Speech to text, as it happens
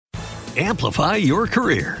Amplify your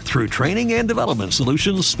career through training and development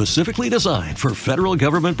solutions specifically designed for federal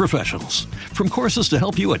government professionals. From courses to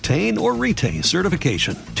help you attain or retain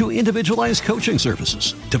certification, to individualized coaching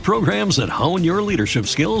services, to programs that hone your leadership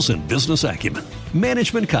skills and business acumen,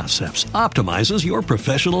 Management Concepts optimizes your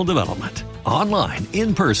professional development. Online,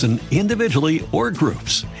 in person, individually, or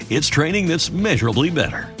groups, it's training that's measurably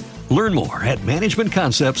better. Learn more at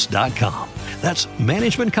managementconcepts.com. That's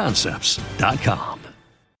managementconcepts.com.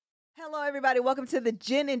 Hello, everybody. Welcome to the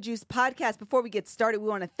Gin and Juice podcast. Before we get started, we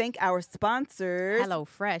want to thank our sponsors.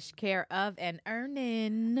 HelloFresh, care of and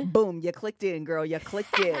earning. Boom, you clicked in, girl. You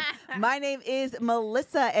clicked in. My name is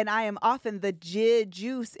Melissa, and I am often the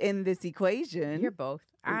juice in this equation. You're both.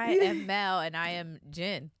 I am Mel, and I am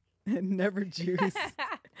Gin. Never juice.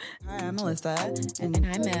 Hi, I'm Melissa. And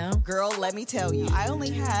I'm Mel. Girl, let me tell you, I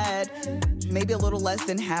only had maybe a little less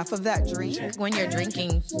than half of that drink. When you're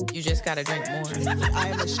drinking, you just got to drink more. I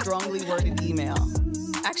am a strongly worded email.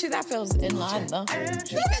 Actually, that feels in line, though.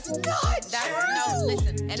 It's not. No,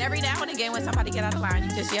 listen. And every now and again, when somebody get out of line, you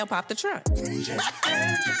just yell, pop the trunk.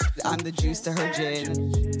 I'm the juice to her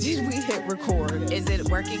gin. Did we hit record? Is it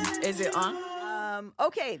working? Is it on?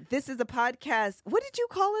 Okay, this is a podcast. What did you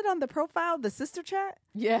call it on the profile? The Sister Chat?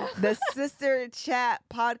 Yeah. The Sister Chat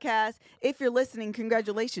podcast. If you're listening,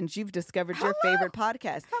 congratulations. You've discovered your favorite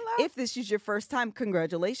podcast. Hello. If this is your first time,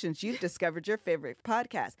 congratulations. You've discovered your favorite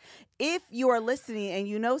podcast. If you are listening and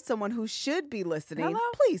you know someone who should be listening, Hello.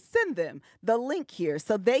 please send them the link here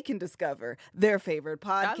so they can discover their favorite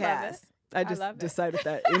podcast. I just decided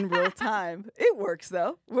that in real time. It works,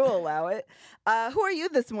 though. We'll allow it. Who are you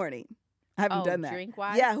this morning? I haven't done that.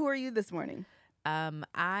 Drink-wise? Yeah, who are you this morning?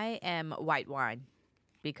 I am white wine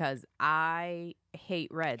because I hate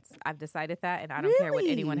reds. I've decided that, and I don't care what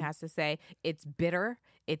anyone has to say. It's bitter.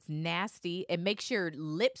 It's nasty. It makes your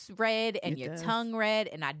lips red and your tongue red,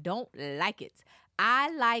 and I don't like it. I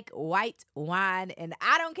like white wine, and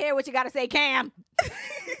I don't care what you got to say, Cam.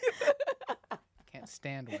 Can't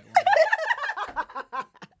stand white wine.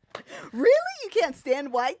 Really? You can't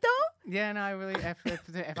stand white, though? Yeah, no, I really.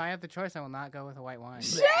 If I have the choice, I will not go with a white wine.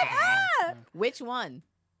 Yeah. Which one?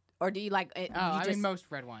 Or do you like? I mean, most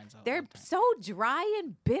red wines. They're so dry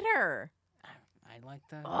and bitter. I like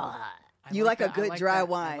the. You like a good dry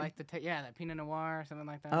wine. I like the that Pinot Noir or something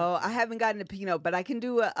like that. Oh, I haven't gotten a Pinot, but I can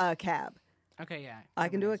do a cab. Okay, yeah. I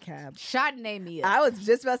can do a cab. Chardonnay me up. I was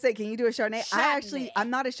just about to say, can you do a Chardonnay? I'm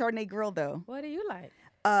not a Chardonnay girl, though. What do you like?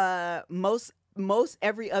 Most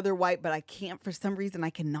every other white, but I can't, for some reason, I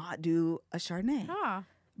cannot do a Chardonnay. Huh.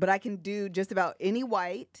 But I can do just about any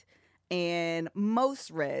white and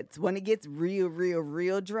most reds. When it gets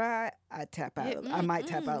real dry, I tap out. I might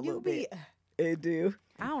tap out a little bit. It do.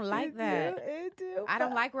 I don't like that. It do. I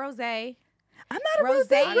don't like rosé. I'm not a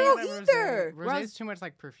rosé girl either. Rosé's too much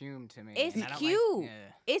like perfume to me. It's and I don't cute. Like,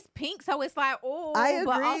 It's pink, so it's like, oh, I agree.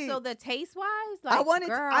 but also the taste wise, like, I wanted.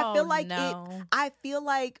 girl, I feel like no. I feel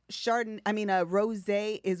like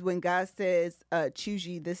rosé is when God says, "Choose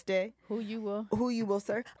ye this day Who you will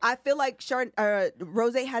serve." I feel like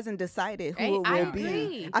rosé hasn't decided who it will agree.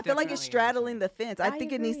 be. I feel like it's Definitely straddling the fence. I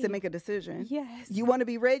think it needs to agree. make a decision. Yes. You want to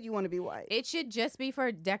be red, you want to be white. It should just be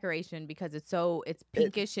for decoration because it's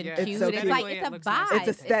pinkish and yeah, cute. it's so It's like cute. it's a It looks nice. vibe.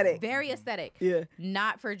 It's aesthetic. It's very aesthetic. Yeah.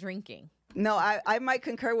 Not for drinking. No, I might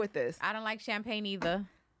concur with this. I don't like champagne either.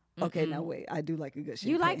 Okay, now wait. I do like a good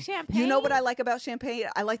champagne. You like champagne? You know what I like about champagne?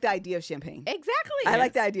 I like the idea of champagne. Exactly. I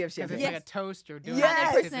like the idea of Because champagne. it's like a toast. You're doing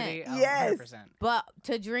Yes. electricity. 100%. Yes. 100%. But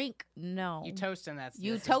to drink, no. You toast and that's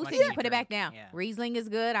You as toast much it, as you put it back drink. down. Yeah. Riesling is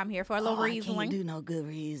good. I'm here for a little Riesling. I can't do no good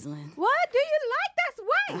Riesling. What do you like? That's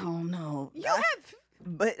I white. don't know. You have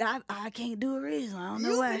But I can't do a Riesling. I don't know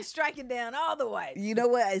you've why. been striking down all the whites. You know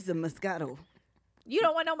what? It's a Moscato. You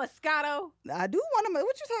don't want no Moscato? I do want to.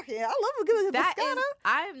 What you talking? I love a good That Moscato. is,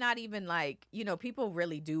 I am not even like, people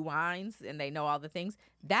really do wines and they know all the things.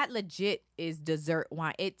 That legit is dessert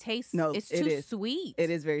wine. It tastes, No, it's it too is. sweet.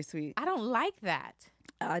 It is very sweet. I don't like that.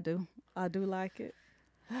 I do like it.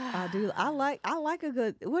 I do. I like a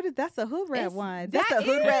good. That's a hood rat It's- wine. That's that a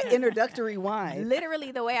hood is. rat introductory wine.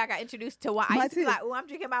 Literally the way I got introduced to wine. I Mine used to be too. like, I'm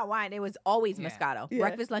drinking my wine. It was always Yeah. Moscato. Yeah.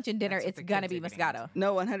 Breakfast, lunch, and dinner, That's what it's the going to kids be are getting Moscato.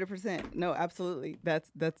 No, 100%. No, absolutely.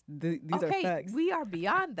 These are Okay, facts. we are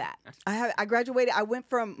beyond that. I graduated. I went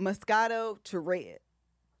from Moscato to red.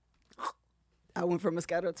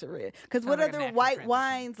 Because what like a other natural white transition.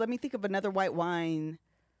 wines? Let me think of another white wine.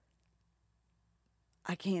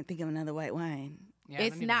 I can't think of another white wine. Yeah, I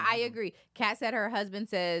It's don't even not, know I them. agree. Kat said her husband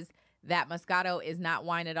says that Moscato is not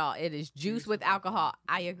wine at all. It is juice with alcohol.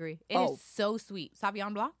 I agree. It is Oh. so sweet.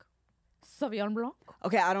 Sauvignon Blanc? Sauvignon Blanc.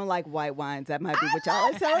 Okay, I don't like white wines. That might be what y'all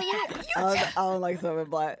are telling me. I don't like Sauvignon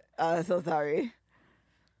Blanc. So sorry.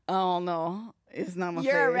 Oh no, it's not my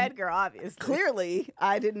favorite. You're a red girl, obviously. Clearly,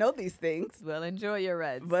 I didn't know these things. Well, enjoy your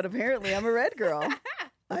reds. But apparently, I'm a red girl.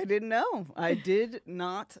 I didn't know. I did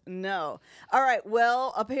not know. All right.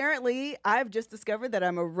 Well, apparently, I've just discovered that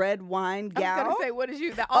I'm a red wine gal. I was going to say, what is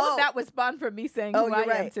you? All of that was spawned from me saying who I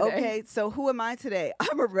am today. Okay. So who am I today?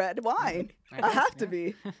 I'm a red wine. I have to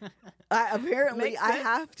be. Apparently, I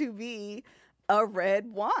have to be a red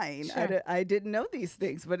wine. Sure. I didn't know these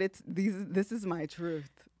things, but this is my truth.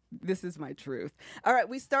 This is my truth. All right,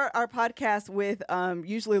 we start our podcast with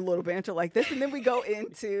usually a little banter like this, and then we go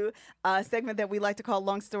into a segment that we like to call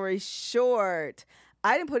Long Story Short.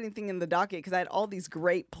 I didn't put anything in the docket because I had all these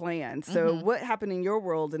great plans. So what happened in your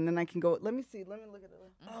world? And then I can go, let me see. Let me look at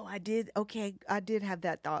it. Oh, I did. Okay, I did have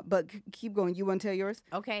that thought. But keep going. You want to tell yours?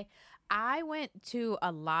 Okay. I went to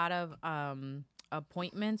a lot of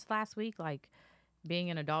appointments last week, like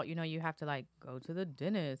being an adult, you have to like go to the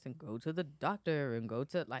dentist and go to the doctor and go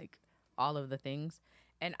to like all of the things.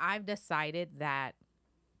 And I've decided that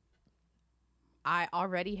I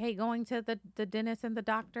already hate going to the dentist and the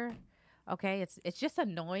doctor. Okay. It's just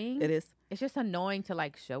annoying. It is. It's just annoying to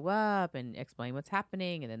like show up and explain what's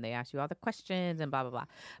happening. And then they ask you all the questions and blah, blah, blah.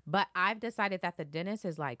 But I've decided that the dentist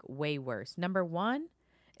is like way worse. Number one,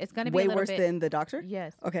 it's going to be way a little worse bit, than the doctor?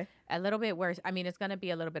 Yes. Okay. A little bit worse. I mean, it's going to be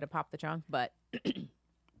a little bit of pop the trunk, but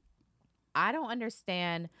I don't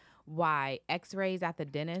understand why x-rays at the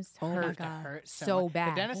dentist hurt so much.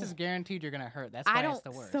 bad. The dentist is guaranteed you're going to hurt. That's why it's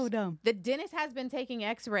the worst. So dumb. The dentist has been taking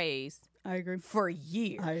x-rays I agree. for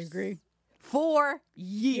years. I agree. For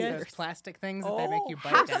years. Those plastic things that they make you How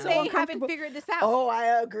bite come down. they haven't figured this out? Oh,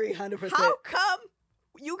 I agree 100%. How come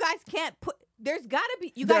you guys can't put... There's got to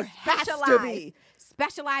be... You There guys has to be.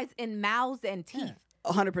 specialize in mouths and teeth.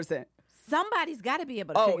 100%. Somebody's got to be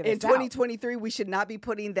able to figure this in 2023, we should not be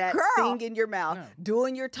putting that thing in your mouth,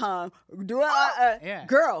 doing your tongue, doing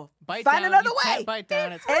girl, Bite find down. another You way. can't bite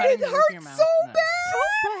down. It's and cutting it the roof of your hurts mouth. so No.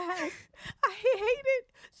 bad. So bad. I hate it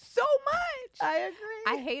so much. I agree.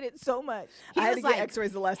 I hate it so much. I had was to get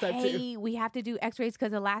x-rays the last time, too. Hey, we have to do x-rays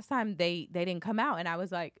because the last time they didn't come out. And I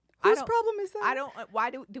was like, Whose problem is that? I don't,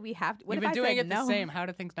 why do we have to? What You've if been I doing said it no? the same. How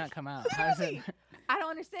do things not come out? How does it... I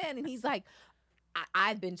don't understand. And he's like,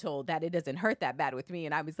 I've been told that it doesn't hurt that bad with me.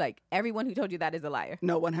 And I was like, everyone who told you that is a liar.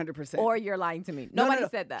 No, 100%. Or you're lying to me. No, Nobody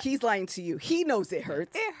said that. He's lying to you. He knows it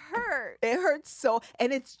hurts. It hurts. It hurts so,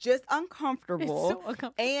 and it's just uncomfortable. It's so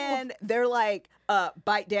uncomfortable. And they're like,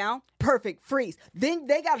 bite down, perfect, freeze. Then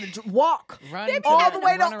they got to walk Run all to the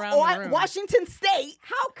way run around the to room. Washington State.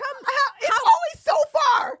 How come? It's always so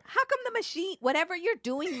far. How come the machine, whatever you're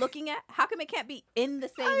doing, looking at, how come it can't be in the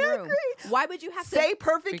same room? agree. Why would you have Say to?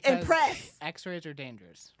 perfect and Because press. X-rays are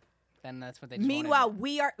dangerous. Then that's what they just Meanwhile,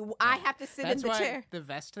 wanna do. I have to sit That's in the why chair. the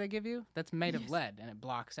vest they give you, that's made of lead, and it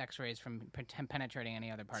blocks X-rays from penetrating any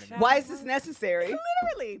other part of your Why body. is this necessary?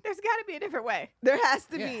 Literally, there's got to be a different way. There has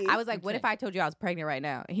to Yeah. be. I was like, what if I told you I was pregnant right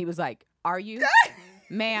now? And he was like, are you?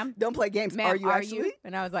 Ma'am? Don't play games. Ma'am, Are you actually?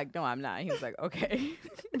 And I was like, no, I'm not. He was like, okay.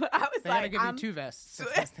 But I was They had to like, give I'm you two vests.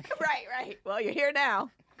 right. Well, you're here now.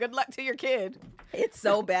 Good luck to your kid. It's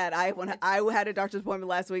so bad. I had a doctor's appointment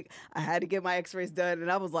last week. I had to get my x-rays done,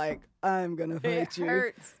 and I was like, I'm going to fight It you.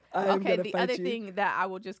 hurts. I'm Okay, gonna the fight other you. thing that I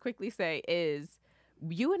will just quickly say is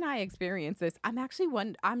you and I experience this.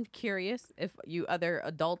 I'm curious if you other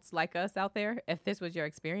adults like us out there, if this was your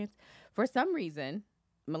experience. For some reason,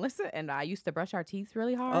 Melissa and I used to brush our teeth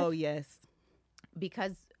really hard. Oh, yes.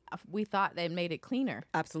 Because we thought they made it cleaner.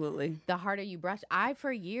 Absolutely. The harder you brush. I,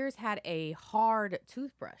 for years, had a hard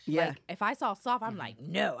toothbrush. Yeah. Like, if I saw soft, I'm like,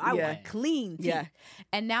 no, I Yeah. want clean teeth. Yeah.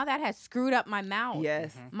 And now that has screwed up my mouth.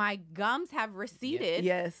 Yes. My gums have receded.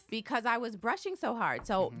 Yes. Because I was brushing so hard.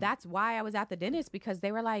 So that's why I was at the dentist, because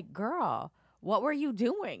they were like, girl, what were you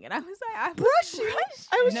doing? And I was like, I Brushing.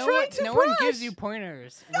 I was trying to no brush. one gives you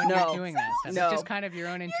pointers when No. you're doing that stuff. No. It's just kind of your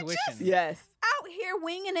own intuition. Yes. out here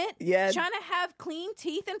winging it. Yes. Trying to have clean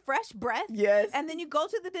teeth and fresh breath. Yes. And then you go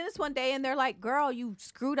to the dentist one day and they're like, girl, you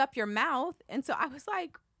screwed up your mouth. And so I was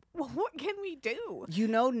like, well, what can we do? You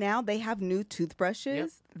know, now they have new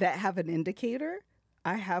toothbrushes that have an indicator.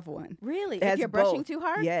 I have one. Really? It If has you're brushing both. too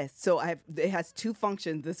hard? Yes. So it has two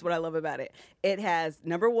functions. This is what I love about it. It has,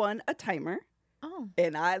 number one, a timer. Oh.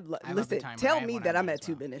 And I love the listen, timer. I tell have me one that on I'm mine at as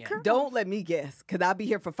 2 well. minutes. Yeah. Don't let me guess, because I'll be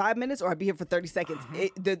here for 5 minutes or I'll be here for 30 seconds.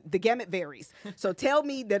 The gamut varies. So tell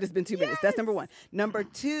me that it's been 2 minutes. That's number one. Number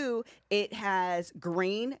two, it has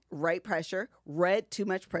green, right pressure, red, too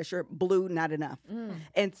much pressure, blue, not enough.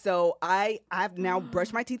 And so I've now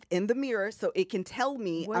brushed my teeth in the mirror so it can tell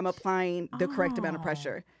me I'm applying the correct amount of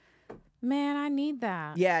pressure. Man, I need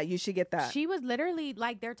that. Yeah, you should get that. She was literally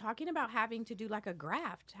like, they're talking about having to do like a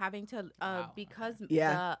graft, having to because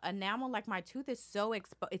the enamel, like my tooth is so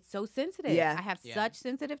it's so sensitive. Yeah. I have such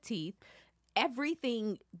sensitive teeth.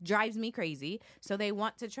 Everything drives me crazy. So they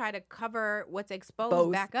want to try to cover what's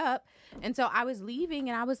exposed back up. And so I was leaving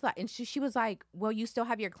and I was like, and she was like, well, you still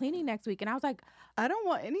have your cleaning next week. And I was like, I don't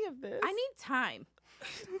want any of this. I need time.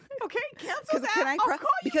 Okay, cancel that. Can I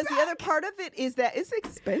because the other part of it is that it's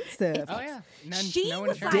expensive. Oh yeah, She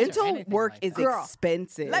was like, dental work is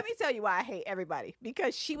expensive. Let me tell you why I hate everybody.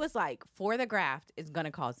 Because she was like, for the graft, it's gonna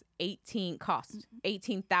cost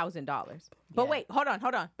 $18,000. But wait, hold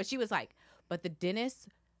on. But she was like, but the dentist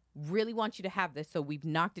really wants you to have this, so we've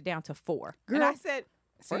knocked it down to $4. Girl, and I said,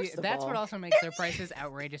 see, that's what also makes their prices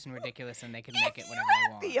outrageous and ridiculous, and they can make it whenever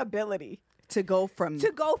they want. the ability to go from 8.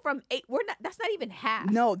 That's not even half.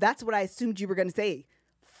 No, that's what I assumed you were going to say.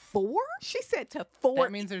 4? She said to 4.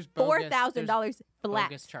 That means there's $4,000 flat.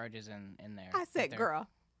 Bogus charges in there. I said, girl,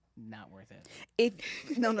 not worth it.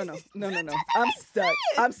 No.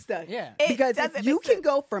 I'm stuck. Yeah, because if you can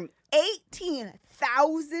go from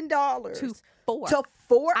 $18,000 to 4.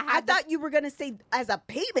 I thought you were going to say as a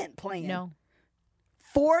payment plan. No.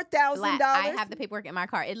 $4,000. I have the paperwork in my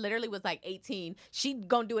car. It literally was like 18. She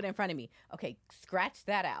gonna do it in front of me. Okay, scratch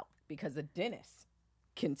that out because the dentist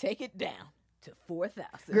can take it down to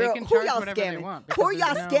 4,000. Girl, they can who charge y'all whatever scamming? they want. Who are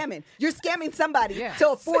y'all scamming? You're scamming somebody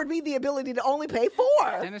to afford me the ability to only pay 4.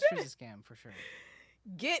 Dentistry's a scam for sure.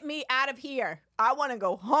 Get me out of here. I want to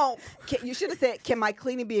go home. You should have said, can my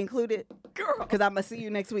cleaning be included? Girl. Because I'm going to see you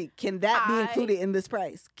next week. Can that be included in this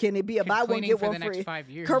price? Can it be a buy one, get one free? For the next 5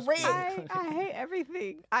 years. Correct. I hate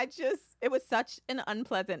everything. It was such an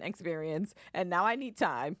unpleasant experience. And now I need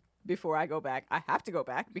time before I go back. I have to go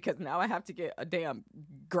back because now I have to get a damn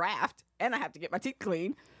graft and I have to get my teeth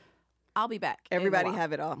cleaned. I'll be back. Everybody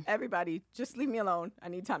have it all. Everybody, just leave me alone. I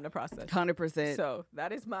need time to process. 100%. So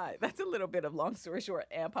that's a little bit of long story short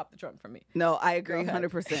and pop the trunk for me. No, I agree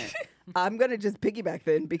 100%. I'm going to just piggyback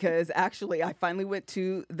then because actually I finally went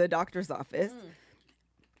to the doctor's office,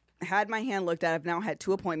 had my hand looked at. I've now had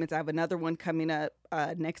 2 appointments. I have another one coming up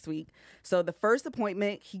next week. So the first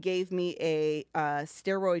appointment, he gave me a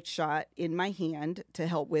steroid shot in my hand to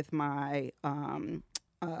help with my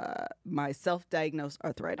my self-diagnosed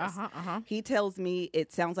arthritis. He tells me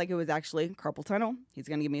it sounds like it was actually carpal tunnel. He's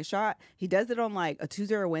going to give me a shot. He does it on like a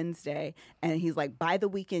Tuesday or Wednesday. And he's like, by the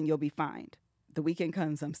weekend, you'll be fine. The weekend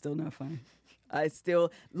comes, I'm still not fine. I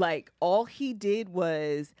still, like, all he did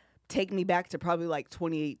was take me back to probably like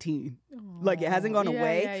 2018. Like, it hasn't gone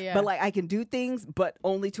away. But like, I can do things, but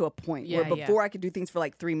only to a point. Where before I could do things for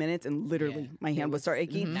like 3 minutes and literally my hand would start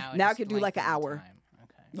aching. Now I can do like an hour.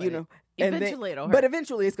 Okay. You know. Eventually it'll hurt. But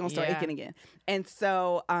eventually it's going to start aching again. And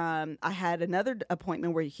so I had another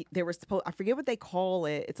appointment where they were supposed, I forget what they call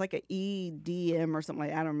it. It's like an EDM or something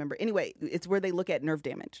like that. I don't remember. Anyway, it's where they look at nerve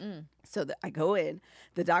damage. So I go in,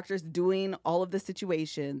 the doctor's doing all of the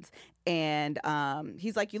situations and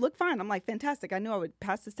he's like, you look fine. I'm like, fantastic. I knew I would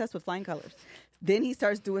pass this test with flying colors. Then he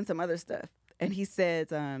starts doing some other stuff. And he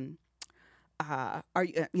says, are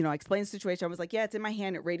you, I explained the situation. I was like, yeah, it's in my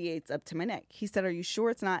hand. It radiates up to my neck. He said, are you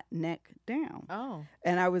sure it's not neck down? Oh.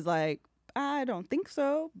 And I was like, I don't think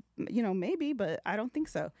so. Maybe, but I don't think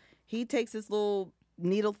so. He takes this little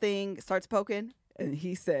needle thing, starts poking, and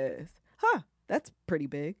he says, that's pretty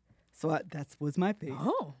big. So that was my face.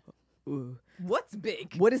 Oh. Ooh. What's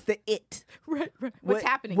big? What is the it? Right. What's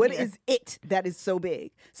happening What here? is it that is so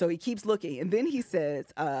big? So he keeps looking. And then he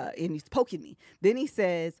says, and he's poking me. Then he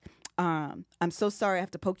says, I'm so sorry I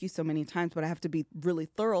have to poke you so many times, but I have to be really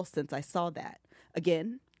thorough since I saw that.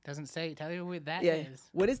 Again. Doesn't say. Tell you what that is.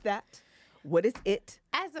 What is that? What is it?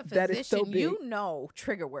 As a that physician, is so big? you know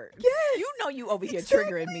trigger words. Yes. You know you over here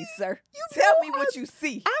Exactly. triggering me, sir. You Tell know me what you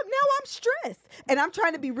see. Now I'm stressed. And I'm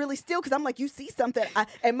trying to be really still because I'm like, you see something.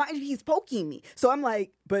 And mind you, he's poking me. So I'm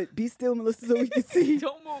like, but be still, Melissa, so we can see.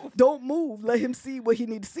 Don't move. Don't move. Let him see what he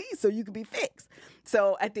needs to see so you can be fixed.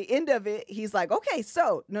 So at the end of it, he's like, okay,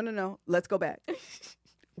 so no. Let's go back.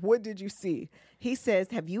 What did you see? He says,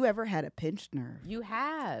 have you ever had a pinched nerve? You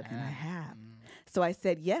have. And I have. So I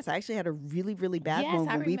said, yes, I actually had a really, really bad Yes, one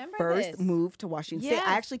I when we remember first this. moved to Washington Yes. State.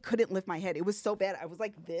 I actually couldn't lift my head. It was so bad. I was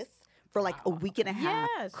like this for like a week and a half.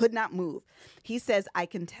 Yes. Could not move. He says, I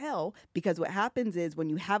can tell because what happens is when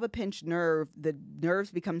you have a pinched nerve, the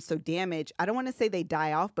nerves become so damaged. I don't want to say they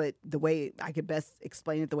die off, but the way I could best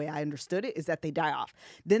explain it, the way I understood it, is that they die off.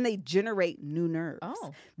 Then they generate new nerves.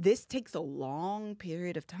 Oh. This takes a long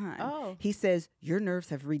period of time. Oh. He says, your nerves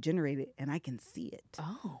have regenerated and I can see it.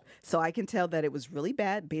 Oh. So I can tell that it was really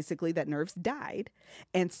bad, basically that nerves died.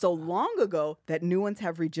 And so long ago that new ones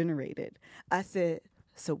have regenerated. I said,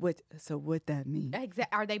 so what that mean?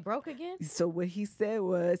 Are they broke again? So what he said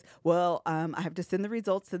was, well, I have to send the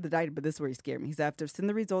results to the doctor, but this is where he scared me. He said, I have to send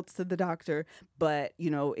the results to the doctor, but,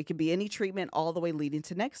 it could be any treatment all the way leading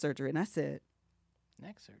to neck surgery. And I said,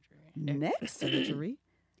 Neck surgery. neck surgery?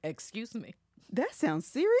 Excuse me. That sounds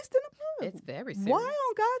serious to the point. It's very serious. Why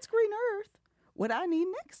on God's green earth would I need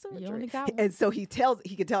neck surgery? You only got one. And so he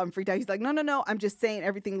could tell him freaked out. He's like, no, I'm just saying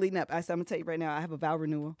everything leading up. I said, I'm going to tell you right now, I have a vow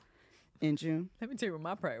renewal in June. Let me tell you what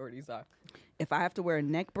my priorities are. If I have to wear a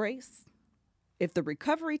neck brace, if the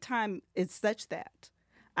recovery time is such that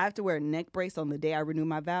I have to wear a neck brace on the day I renew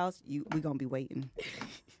my vows, we're going to be waiting.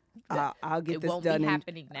 I'll get It this won't done. be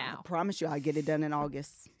happening now. I promise you I'll get it done in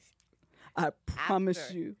August. I promise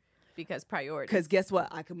After. you. Because priorities. Because guess what?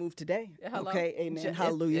 I can move today. Hello? Okay, amen.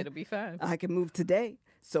 Hallelujah. It'll be fine. I can move today.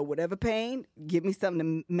 So whatever pain, give me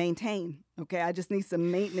something to maintain. Okay, I just need some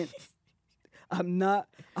maintenance. I'm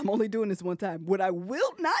only doing this one time. What I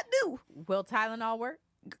will not do, Will Tylenol work?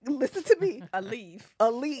 listen to me, A leave. a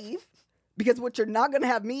leave. Because what you're not going to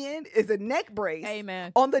have me in is a neck brace.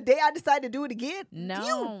 Amen. On the day I decide to do it again, No.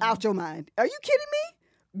 you out your mind. Are you kidding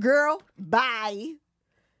me? Girl, bye.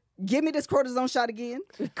 Give me this cortisone shot again.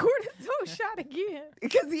 Cortisone shot again.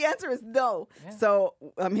 Because the answer is no. Yeah. So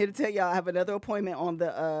I'm here to tell y'all I have another appointment on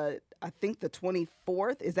the, I think the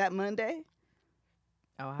 24th. Is that Monday?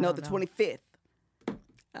 Oh, No, the 25th.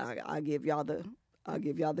 I'll give y'all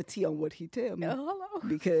the tea on what he tell me. Oh, hello.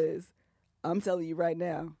 Because I'm telling you right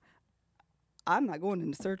now, I'm not going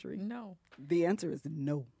into surgery. No. The answer is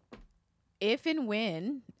no. If and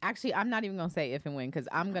when, actually, I'm not even going to say if and when because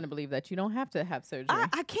I'm going to believe that you don't have to have surgery.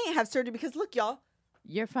 I can't have surgery because look, y'all.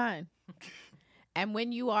 You're fine. And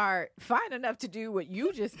when you are fine enough to do what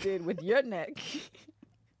you just did with your neck,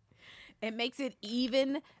 it makes it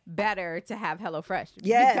even better to have HelloFresh.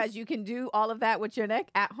 Yes. Because you can do all of that with your neck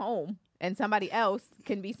at home. And somebody else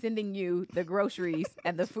can be sending you the groceries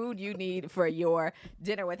and the food you need for your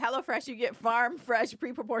dinner. With HelloFresh, you get farm fresh,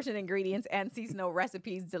 pre-proportioned ingredients and seasonal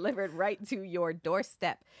recipes delivered right to your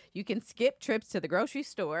doorstep. You can skip trips to the grocery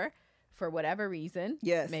store for whatever reason.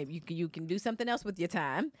 Yes. Maybe you can do something else with your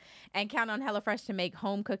time and count on HelloFresh to make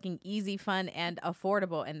home cooking easy, fun, and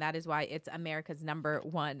affordable. And that is why it's America's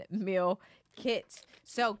 #1 meal kit.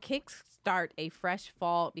 So kickstart a fresh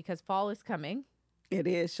fall because fall is coming. It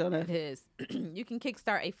is, Shona. It is. You can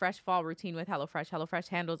kickstart a fresh fall routine with HelloFresh. HelloFresh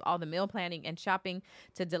handles all the meal planning and shopping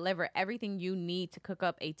to deliver everything you need to cook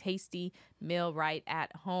up a tasty meal right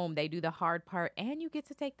at home. They do the hard part and you get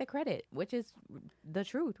to take the credit, which is the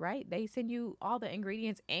truth, right? They send you all the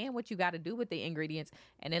ingredients and what you got to do with the ingredients,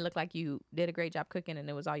 and it looked like you did a great job cooking and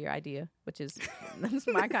it was all your idea, which is that's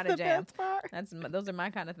my kind of jam. Those are my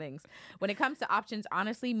kind of things. When it comes to options,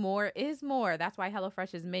 honestly, more is more. That's why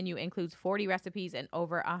HelloFresh's menu includes 40 recipes and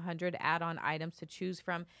over 100 add-on items to choose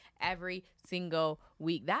from every single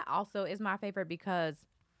week. That also is my favorite because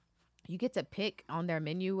you get to pick on their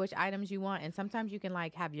menu which items you want, and sometimes you can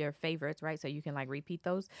like have your favorites, right? So you can like repeat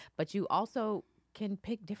those, but you also can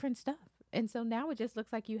pick different stuff. And so now it just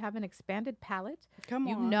looks like you have an expanded palette. Come on.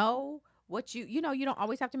 You know what you don't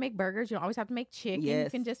always have to make burgers. You don't always have to make chicken. Yes,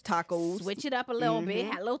 You can just tacos. switch it up a little bit.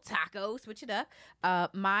 Have a little taco, switch it up.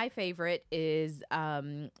 My favorite is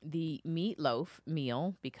the meatloaf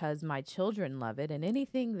meal because my children love it, and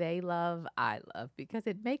anything they love, I love because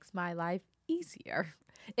it makes my life easier.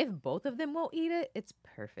 If both of them will eat it, it's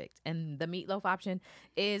perfect. And the meatloaf option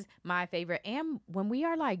is my favorite. And when we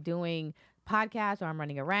are like doing podcasts or I'm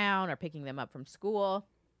running around or picking them up from school,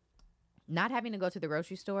 not having to go to the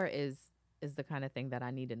grocery store is the kind of thing that I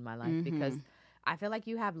need in my life because I feel like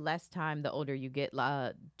you have less time the older you get.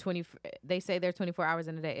 They say there's 24 hours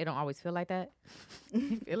in a day. It don't always feel like that.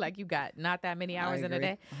 You feel like you got not that many hours in a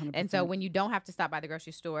day. 100%. And so when you don't have to stop by the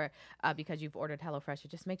grocery store because you've ordered HelloFresh, it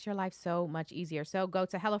just makes your life so much easier. So go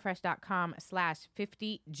to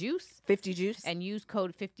HelloFresh.com/50juice 50 juice. and use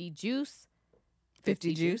code 50juice.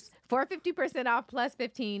 50 juice. For 50% off plus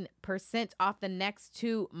 15% off the next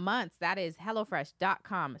 2 months. That is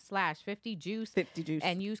HelloFresh.com/50juice. 50 juice.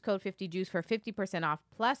 And use code 50juice for 50% off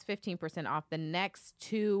plus 15% off the next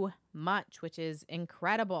 2 months, which is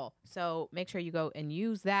incredible. So make sure you go and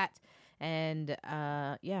use that. And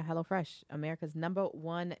HelloFresh, America's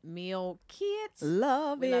 #1 meal kit.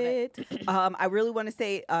 Love it. I really want to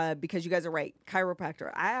say, because you guys are right,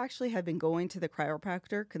 chiropractor. I actually have been going to the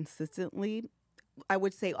chiropractor consistently, I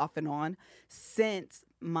would say off and on, since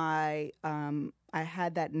I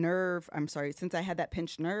had that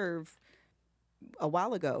pinched nerve a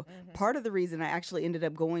while ago. Mm-hmm. Part of the reason I actually ended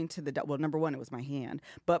up going to number one, it was my hand.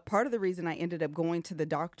 But part of the reason I ended up going to the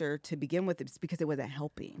doctor to begin with is because it wasn't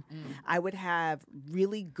helping. I would have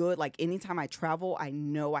really good, like anytime I travel, I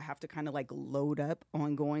know I have to kind of like load up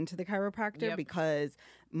on going to the chiropractor because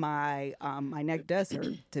my neck does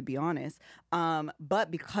hurt, to be honest. But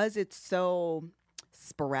because it's so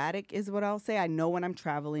sporadic is what I'll say. I know when I'm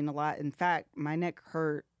traveling a lot. In fact, my neck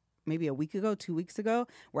hurt maybe 2 weeks ago,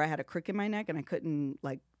 where I had a crick in my neck and I couldn't,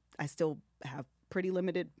 I still have pretty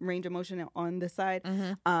limited range of motion on this side.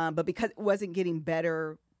 Mm-hmm. But because it wasn't getting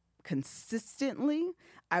better consistently,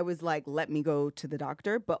 I was like, let me go to the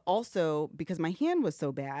doctor. But also because my hand was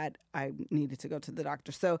so bad, I needed to go to the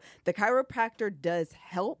doctor. So the chiropractor does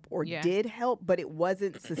help did help, but it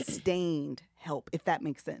wasn't sustained help, if that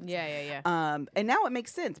makes sense. Yeah. And now it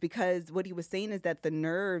makes sense, because what he was saying is that the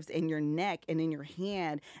nerves in your neck and in your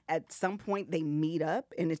hand, at some point they meet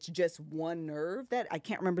up, and it's just one nerve that I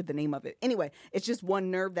can't remember the name of it. Anyway, it's just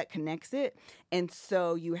one nerve that connects it. And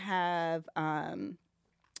so you have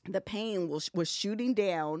the pain was shooting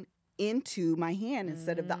down into my hand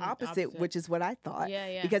instead of the opposite, which is what I thought.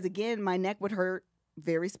 Yeah. Because again, my neck would hurt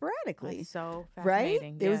very sporadically. That's so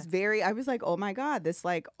fascinating. Right? It was I was like, oh my God, this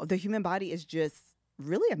the human body is just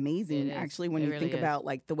really amazing, actually, when you think about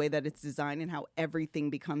like the way that it's designed and how everything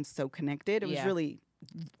becomes so connected. It was really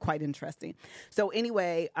quite interesting. So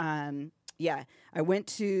anyway, I went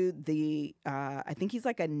to the, I think he's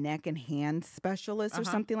like a neck and hand specialist or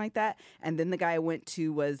something like that. And then the guy I went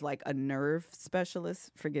to was like a nerve specialist,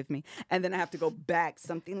 forgive me. And then I have to go back,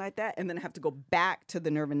 something like that. And then I have to go back to the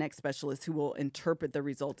nerve and neck specialist, who will interpret the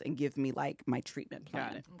results and give me like my treatment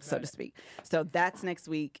plan, so to speak. So that's next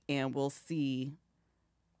week, and we'll see.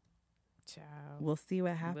 Ciao. We'll see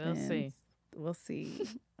what happens. We'll see.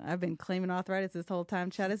 I've been claiming arthritis this whole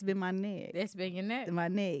time, child. It's been my neck. It's been your neck. My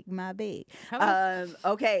neck, my back.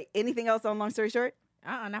 Okay. Anything else on Long Story Short?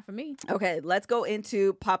 Not for me. Okay. Let's go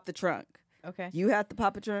into Pop the Trunk. Okay. You have to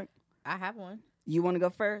pop a trunk? I have one. You want to go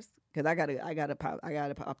first? Because I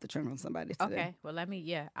gotta pop the trunk on somebody today. Okay. Well,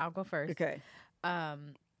 I'll go first. Okay.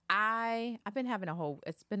 I've been having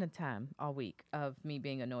it's been a time all week of me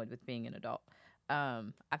being annoyed with being an adult.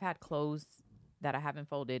 I've had clothes that I haven't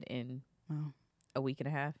folded in a week and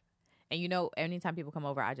a half. And anytime people come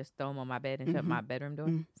over, I just throw them on my bed and shut my bedroom door.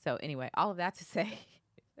 So anyway, all of that to say,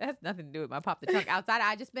 that's nothing to do with my pop the trunk. Outside,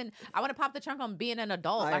 I want to pop the trunk on being an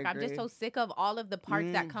adult. I'm just so sick of all of the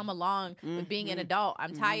parts that come along with being an adult.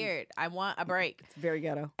 I'm tired. I want a break. It's very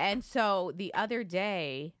ghetto. And so the other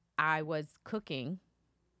day, I was cooking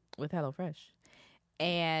with HelloFresh.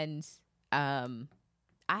 And I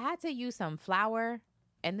had to use some flour.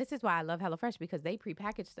 And this is why I love HelloFresh, because they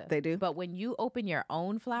prepackage stuff. They do. But when you open your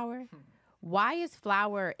own flour, why is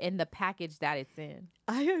flour in the package that it's in?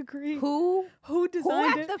 I agree. Who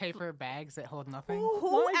designed it? Paper bags that hold nothing.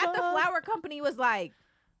 Who at the flour company was like,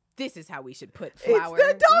 this is how we should put flour.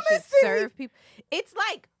 It's the dumbest thing. Serve people. It's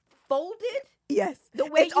like folded. Yes. The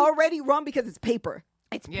way it's already wrong because it's paper.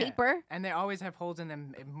 It's paper. And they always have holes in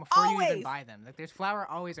them before you even buy them. Like, there's flour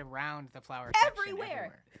always around the flour section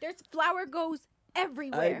everywhere. There's flour goes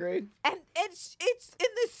everywhere. I agree. And it's in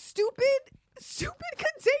this stupid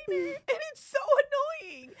container, and it's so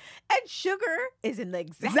annoying. And sugar is in the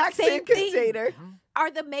exact same container.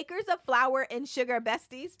 Are the makers of flour and sugar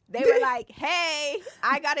besties? They were like, hey,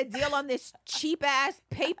 I got a deal on this cheap ass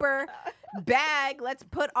paper bag. Let's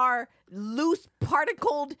put our loose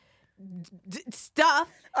particled stuff,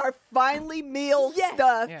 our finely milled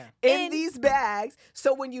stuff in these bags.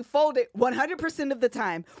 So when you fold it, 100% of the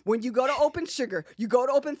time, when you go to open sugar, you go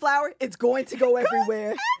to open flour, it's going to go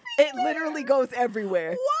everywhere. It literally goes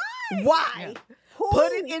everywhere. Why?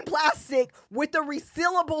 Put it in plastic with a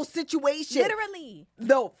resealable situation. Literally.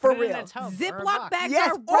 No, for real. Ziploc bags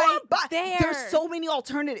are right there. There's so many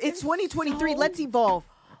alternatives. It's 2023. Let's evolve.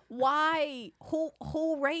 Why?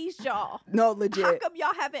 Who raised y'all? No, legit. How come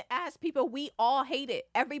y'all haven't asked people? We all hate it.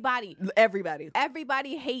 Everybody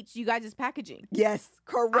hates you guys' packaging. Yes,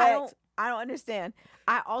 correct. I don't understand.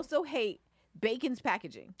 I also hate bacon's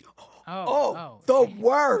packaging. The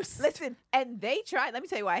worst. Listen, and they tried. Let me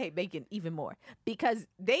tell you why I hate bacon even more. Because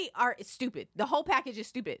they are stupid. The whole package is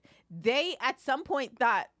stupid. They at some point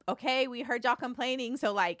thought, okay, we heard y'all complaining,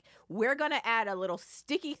 so like we're gonna add a little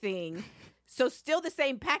sticky thing So still the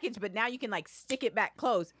same package, but now you can like stick it back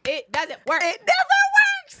closed. It doesn't work. It never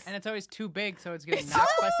works. And it's always too big, so it's getting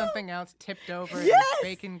knocked by something else, tipped over. Yes.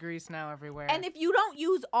 There's bacon grease now everywhere. And if you don't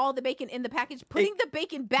use all the bacon in the package, putting the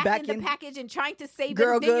bacon back in the package and trying to save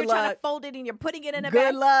Girl, it, then you're trying luck. to fold it and you're putting it in a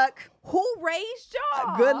bag. Good luck. Who raised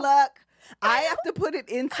y'all? Good luck. I have to put it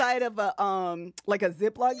inside of a like a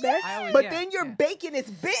Ziploc bag, but then your bacon is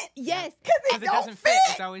bent. Yes, because it doesn't fit.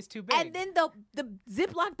 It's always too big. And then the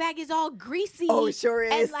Ziploc bag is all greasy. Oh, it sure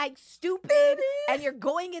is. And like stupid. And you're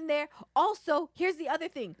going in there. Also, here's the other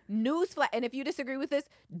thing. Newsflash. And if you disagree with this,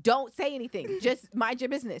 don't say anything. Just mind your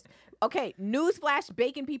business. Okay, newsflash,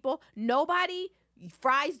 bacon people. Nobody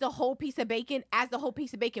fries the whole piece of bacon as the whole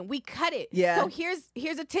piece of bacon. We cut it. Yeah. So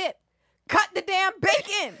here's a tip. Cut the damn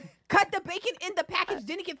bacon. Cut the bacon in the package.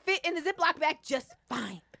 Then it can fit in the Ziploc bag just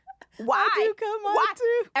fine. Why? Why?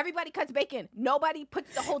 Everybody cuts bacon. Nobody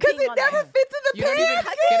puts the whole thing on there. Because it never fits in the You don't even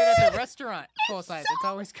get it at the restaurant full size. It's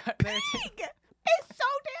always cut there too. It's so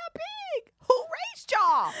damn big. Who raised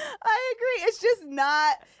y'all? I agree. It's just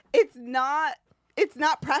not. It's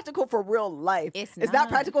not practical for real life. It's not not.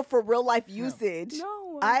 practical for real life usage. No.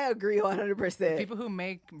 I agree 100%. The people who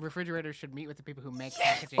make refrigerators should meet with the people who make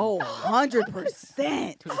packaging. Oh,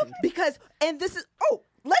 100%. Because, and this is,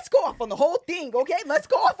 let's go off on the whole thing, okay? Let's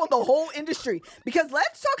go off on the whole industry. Because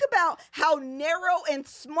let's talk about how narrow and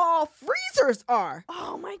small freezers are.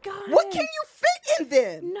 Oh, my God. What can you fit in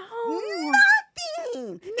them? No.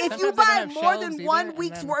 Nothing. If you Sometimes they don't buy have more shelves than either, 1 and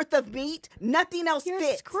week's then- worth of meat, nothing else You're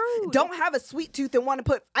fits. screwed. Don't have a sweet tooth and want to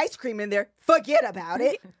put ice cream in there. Forget about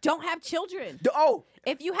it. Don't have children. Oh,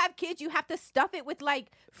 If you have kids, you have to stuff it with like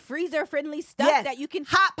freezer-friendly stuff that you can.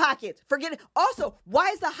 Hot Pockets. Forget it. Also, why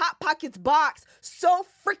is the Hot Pockets box so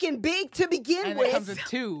freaking big to begin And with? it comes with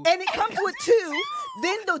two. And it comes with two.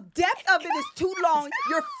 Then the depth of it is too long.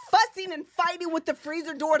 You're fussing and fighting with the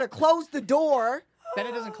freezer door to close the door. Then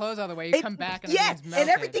it doesn't close all the way. You come back and yes, everything's melted. and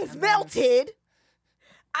everything's then- melted.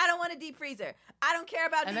 I don't want a deep freezer. I don't care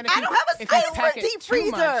about And deep then if I you, don't have a if you space for pack a it deep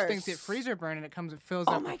too much, freezer. things get freezer burn and it fills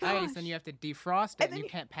Oh up my with ice, gosh. and you have to defrost it, And and then you you-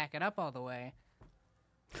 can't pack it up all the way.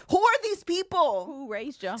 Who are these people? Who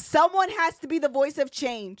raised y'all? Someone has to be the voice of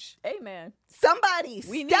change. Amen. Somebody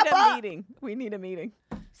We step need a up. meeting. We need a meeting.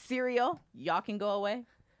 Cereal, y'all can go away.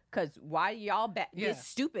 Cause why y'all Yeah. this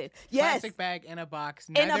stupid? Yes. Plastic bag in a box.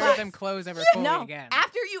 In a Neither box. of them close ever fully No. again.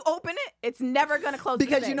 After you open it, it's never gonna close. the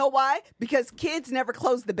Because same. you know why? Because kids never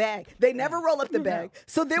close the bag. They never roll up the bag.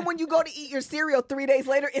 So then when you go to eat your cereal 3 days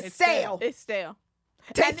later, it's stale. it's stale.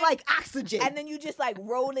 Tastes And then- like oxygen. And then you just like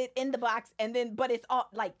roll it in the box, and then but it's all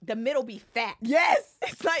like the middle be fat. yes.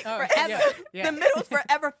 It's like Oh, forever. yeah. The middle's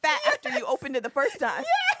forever fat after you opened it the first time.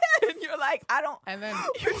 Yes. And you're like, I don't. And then,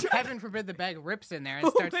 heaven forbid, the bag rips in there and Oh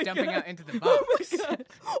starts my dumping God. out into the box. Oh my God.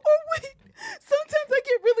 Oh wait. Sometimes I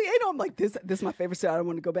get really anal. I'm like, this is my favorite cereal. I don't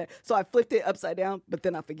want to go back. So I flipped it upside down, but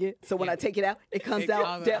then I forget. So when I take it out, it comes It all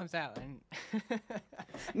out. comes out. And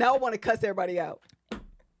Now I want to cuss everybody out.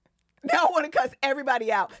 Now I want to cuss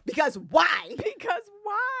everybody out. Because why? Because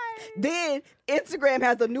why? Then Instagram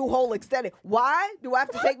has a new whole aesthetic. Why do I have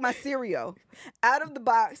to take my cereal out of the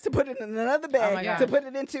box to put it in another bag gosh. to put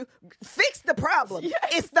it into? Fix the problem.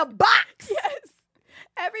 It's the box. Yes.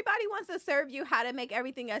 Everybody wants to serve you how to make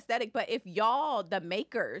everything aesthetic, but if y'all, the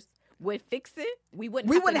makers, would fix it, we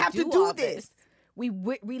wouldn't have to do all this. We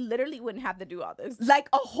literally wouldn't have to do all this. Like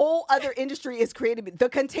a whole other industry is created. The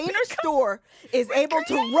Container Store is able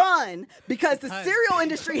to run because the cereal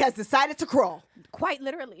industry has decided to crawl. Quite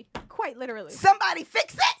literally. Quite literally. Somebody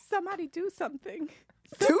fix it. Somebody do something.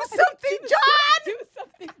 Do something, John. Do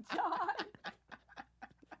something, John.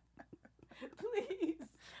 Please.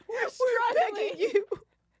 We're begging struggling. you.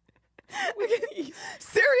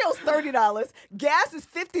 Cereal's $30, gas is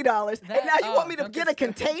 $50, and now you want me to don't get get a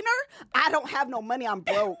container? I don't have no money. I'm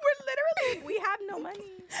broke. We're literally, we have no money.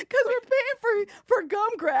 Because we're paying for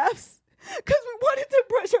gum grafts. Because we wanted to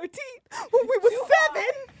brush our teeth when we were 7.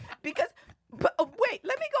 Because, but wait,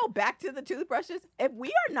 let me go back to the toothbrushes. If we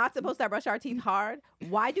are not supposed to brush our teeth hard,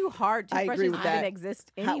 why do hard I agree toothbrushes with even that.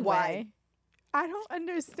 exist How- anyway? why? I don't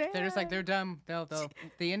understand. they're just like, they're dumb. They're all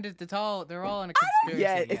in a conspiracy.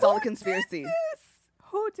 Yeah, it's all a conspiracy.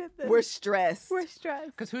 Who did this? We're stressed. We're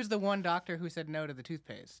stressed. Because who's the one doctor who said no to the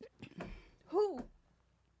toothpaste? Who?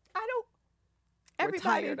 I don't. We're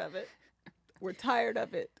Everybody. tired of it. We're tired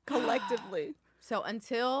of it collectively. So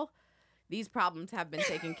until these problems have been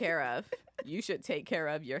taken care of, you should take care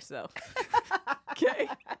of yourself. Okay.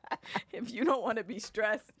 If you don't want to be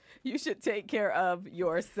stressed, you should take care of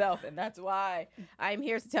yourself. And that's why I'm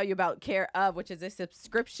here to tell you about Care of, which is a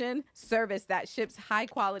subscription service that ships high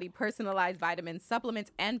quality personalized vitamins,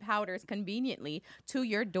 supplements, and powders conveniently to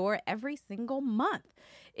your door every single month.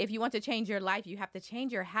 If you want to change your life, you have to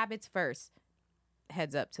change your habits first.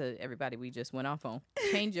 Heads up to everybody we just went off on.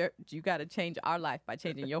 You got to change our life by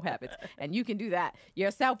changing your habits. And you can do that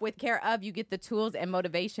yourself with Care of. You get the tools and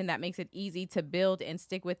motivation that makes it easy to build and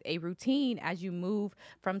stick with a routine as you move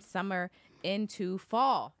from summer into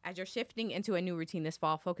fall. As you're shifting into a new routine this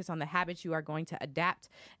fall, focus on the habits you are going to adapt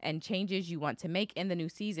and changes you want to make in the new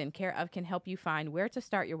season. Care of can help you find where to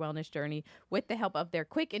start your wellness journey with the help of their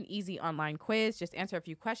quick and easy online quiz. Just answer a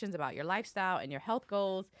few questions about your lifestyle and your health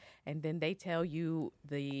goals, and then they tell you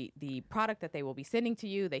the product that they will be sending to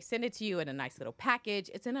you. They send it to you in a nice little package.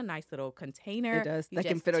 It's in a nice little container. It does. That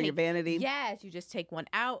can fit on your vanity. Yes, you just take one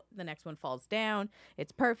out, the next one falls down.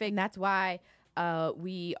 It's perfect. And that's why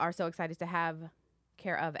we are so excited to have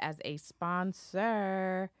Care of as a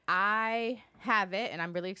sponsor. I have it, and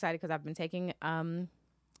I'm really excited because I've been taking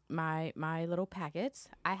my little packets.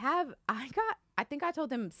 I think I told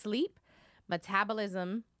them sleep,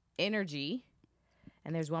 metabolism, energy,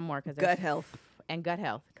 and there's one more because gut health. And gut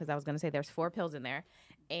health, because I was going to say there's 4 pills in there.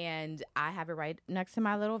 And I have it right next to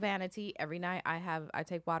my little vanity. Every night I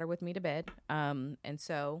take water with me to bed. And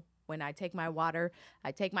so when I take my water,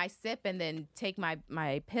 I take my sip and then take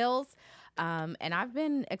my pills. And I've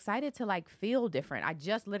been excited to feel different. I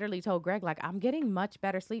just literally told Greg, I'm getting much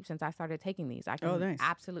better sleep since I started taking these. I can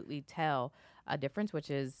absolutely tell a difference, which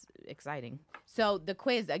is exciting. So the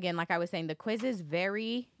quiz, again, like I was saying, the quiz is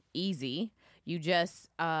very easy. You just,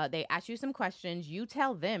 they ask you some questions. You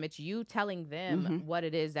tell them, it's you telling them what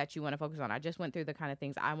it is that you want to focus on. I just went through the kind of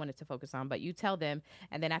things I wanted to focus on, but you tell them.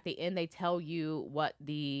 And then at the end, they tell you what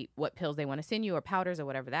pills they want to send you or powders or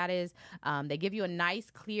whatever that is. They give you a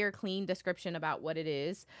nice, clear, clean description about what it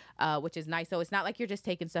is, which is nice. So it's not like you're just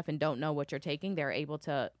taking stuff and don't know what you're taking. They're able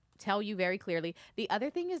to tell you very clearly. The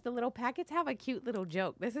other thing is the little packets have a cute little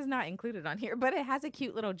joke. This is not included on here, but it has a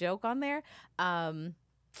cute little joke on there.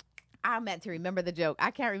 I meant to remember the joke. I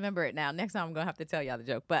can't remember it now. Next time I'm going to have to tell y'all the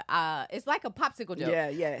joke. But it's like a popsicle joke.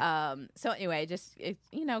 Yeah. So anyway, just,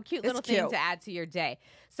 cute little thing to add to your day.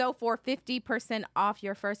 So for 50% off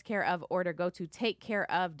your first Care of order, go to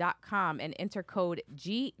takecareof.com and enter code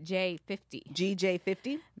GJ50.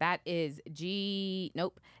 GJ50? That is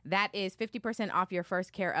That is 50% off your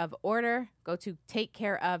first Care of order. Go to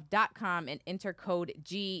takecareof.com and enter code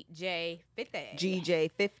GJ50.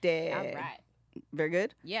 GJ50. All right. Very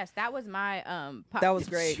good. Yes, that was my that was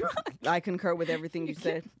great. I concur with everything you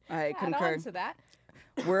said. I concur. To that.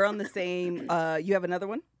 We're on the same. You have another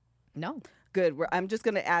one? No. Good. I'm just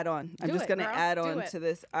going to add on. I'm just going to add on to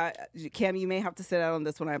this. Cam, you may have to sit out on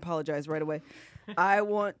this one. I apologize right away. I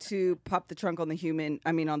want to pop the trunk on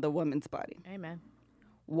the woman's body. Amen.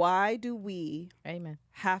 Why do we Amen.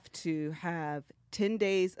 Have to have 10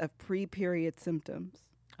 days of pre-period symptoms?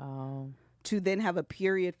 Oh. To then have a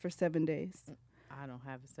period for 7 days. I don't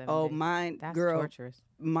have a 7 days. Oh, mine, that's girl. Torturous.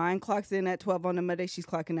 Mine clocks in at 12 on a Monday. She's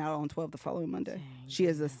clocking out on 12 the following Monday. Dang. She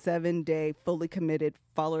is a 7-day, fully committed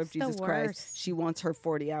follower of Jesus Christ. She wants her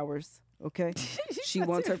 40 hours, okay? She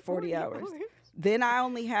wants her 40 hours. Then I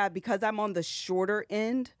only have, because I'm on the shorter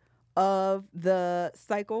end of the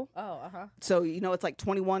cycle. Oh, uh-huh. So, it's like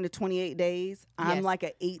 21 to 28 days. I'm like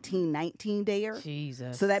an 18, 19 dayer.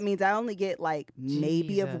 Jesus. So that means I only get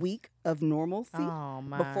maybe a week of normalcy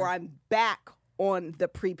before I'm back on the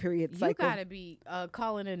pre-period cycle. You gotta be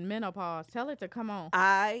calling in menopause. Tell her to come on.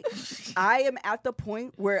 I am at the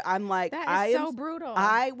point where I'm like, that is so brutal.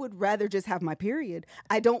 I would rather just have my period.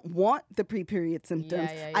 I don't want the pre-period symptoms.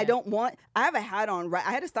 Yeah. I have a hat on. Right, I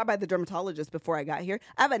had to stop by the dermatologist before I got here.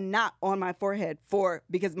 I have a knot on my forehead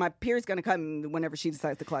because my period's gonna come whenever she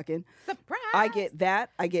decides to clock in. Surprise! I get that.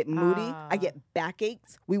 I get moody. I get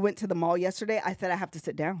backaches. We went to the mall yesterday. I said I have to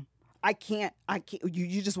sit down. I can't.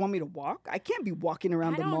 You just want me to walk? I can't be walking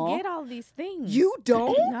around the mall. I don't get all these things. You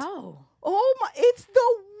don't? No. Oh my! It's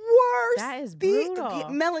the worst. That is brutal.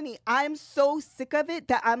 Melanie, I'm so sick of it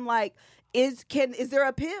that I'm like, is there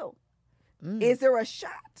a pill? Is there a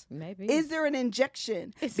shot? Maybe. Is there an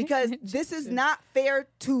injection? Because this is not fair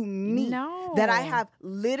to me. No. That I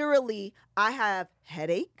have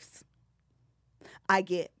headaches. I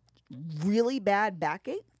get really bad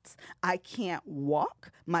backache. I can't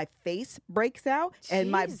walk. My face breaks out,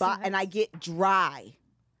 and and I get dry,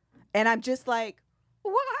 and I'm just like,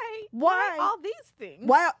 why all these things?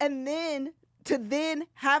 Why? And then to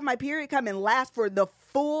have my period come and last for the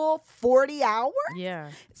full 40 hours. Yeah.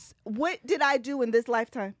 What did I do in this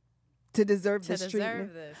lifetime? to deserve this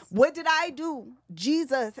treatment? What did I do?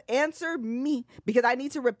 Jesus, answer me, because I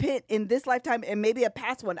need to repent in this lifetime and maybe a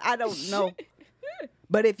past one. I don't know.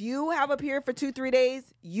 But if you have a period for 2-3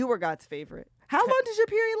 days, you were God's favorite. How long does your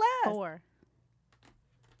period last? 4.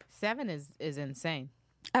 7 is insane.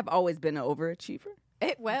 I've always been an overachiever.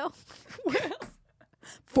 Well,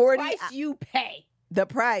 40. Price you pay. The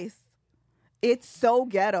price. It's so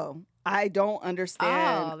ghetto. I don't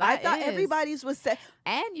understand. I thought everybody's was set.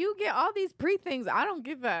 And you get all these things. I don't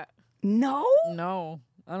get that. No? No,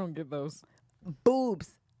 I don't get those. Boobs.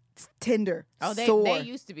 Tender. Oh, they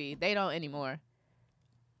used to be. They don't anymore.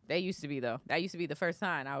 They used to be, though. That used to be the first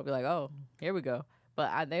sign. I would be like, oh, here we go.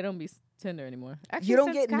 But they don't be tender anymore. Actually, you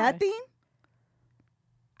don't get nothing?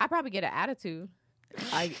 I probably get an attitude.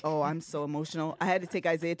 I'm so emotional. I had to take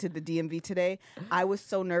Isaiah to the DMV today. I was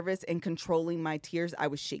so nervous and controlling my tears. I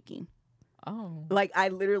was shaking. Oh. Like, I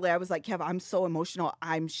was like, Kev, I'm so emotional.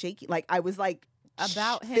 I'm shaking. Like, I was like,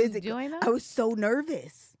 about him doing that? I was so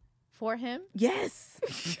nervous. For him? Yes.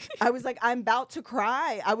 I was like, I'm about to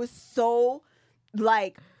cry. I was so,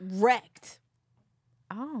 like, wrecked.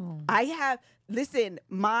 Oh. Listen,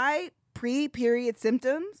 my pre-period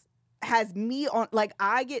symptoms has me on, like,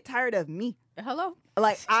 I get tired of me. Hello?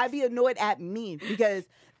 Like, I be annoyed at me because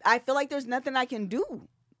I feel like there's nothing I can do.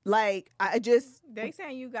 Like, They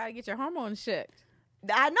saying you got to get your hormones checked.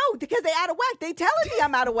 I know, because they out of whack. They telling me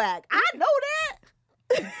I'm out of whack. I know that.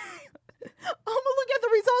 I'm going to look at the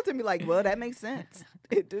results and be like, well, that makes sense.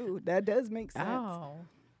 That does make sense. Oh.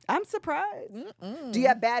 I'm surprised. Do you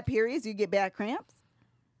have bad periods? Do you get bad cramps?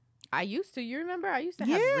 I used to. You remember? I used to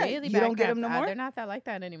have really bad you don't cramps. Get them no more? They're not that like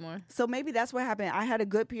that anymore. So maybe that's what happened. I had a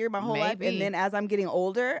good period my whole life, and then as I'm getting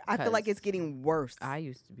older, I feel like it's getting worse. I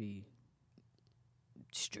used to be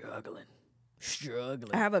struggling.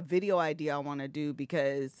 I have a video idea I want to do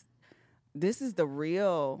because this is the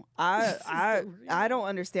real. I don't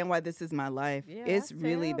understand why this is my life. Yeah, it's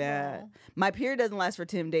really bad. My period doesn't last for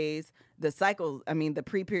 10 days. The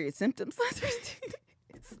pre-period symptoms last for 10 days.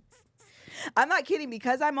 I'm not kidding,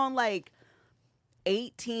 because I'm on like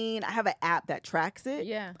 18. I have an app that tracks it.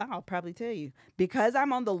 Yeah. I'll probably tell you. Because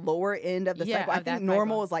I'm on the lower end of the cycle. I think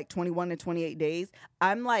normal is like 21 to 28 days.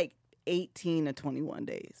 I'm like 18 to 21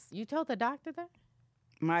 days. You told the doctor that?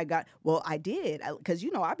 My God. Well, I did. Because,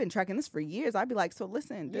 I've been tracking this for years. I'd be like, so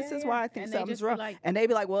listen, this is why I think something's wrong. And they'd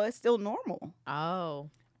be like, well, it's still normal. Oh.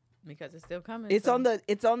 Because it's still coming. It's on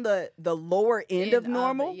the lower end of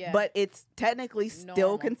normal, but it's technically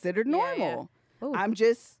still considered normal. Yeah. I'm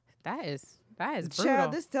just that is brutal.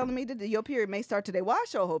 Child, this telling me that your period may start today. Well, I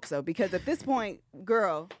sure hope so, because at this point,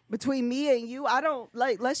 girl, between me and you, I don't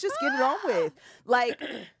let's just get it on with. Like,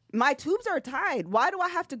 my tubes are tied. Why do I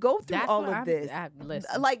have to go through all of this?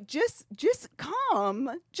 Like, just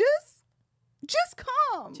come. Just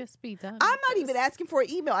come. Just be done. I'm not even asking for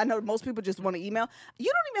an email. I know most people just want to email. You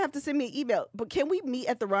don't even have to send me an email. But can we meet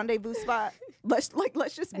at the rendezvous spot? Let's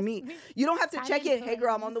just meet. You don't have to check in. Hey,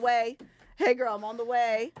 girl, I'm on the way. Hey, girl, I'm on the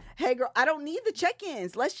way. Hey, girl, I don't need the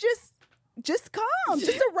check-ins. Let's just come.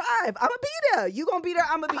 Just arrive. I'm going to be there. You going to be there.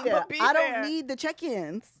 I'm going to be there. I don't need the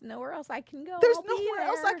check-ins. Nowhere else I can go. There's nowhere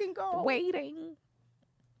else I can go. Waiting.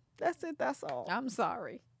 That's it. That's all. I'm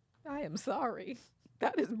sorry. I am sorry.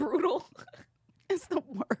 That is brutal. It's the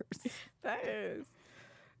worst. That is.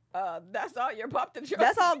 That's all your Pop the Trunk.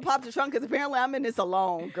 That's all Pop the Trunk, because apparently I'm in this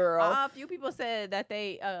alone, girl. A few people said that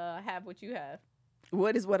they have what you have.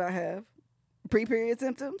 What is what I have? Pre-period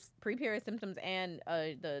symptoms? Pre-period symptoms, and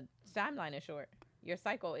the timeline is short. Your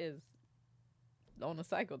cycle is on a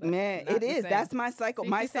cycle. Man, it is. That's my cycle.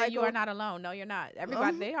 My cycle. You are not alone. No, you're not.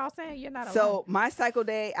 Everybody, they all saying you're not alone. So my cycle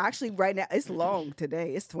day, actually right now, it's long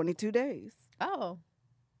today. It's 22 days. Oh.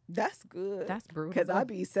 That's good. That's brutal. Because I'd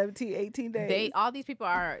be 17, 18 days. All these people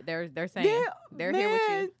are, they're saying they're here with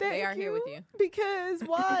you. They are here with you. Because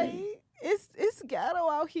why? It's ghetto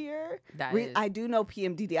out here. I do know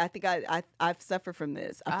PMDD. I think I've suffered from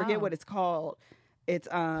this. I forget what it's called. It's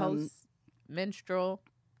post-menstrual.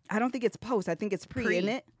 I don't think it's post. I think it's isn't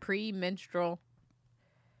it? Premenstrual.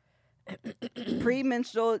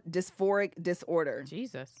 Premenstrual dysphoric disorder.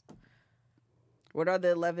 Jesus. What are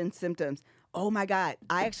the 11 symptoms? Oh my God.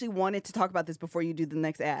 I actually wanted to talk about this before you do the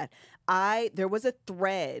next ad. There was a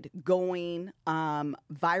thread going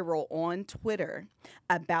viral on Twitter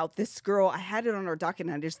about this girl. I had it on our docket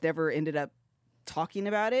and I just never ended up talking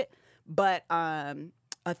about it. But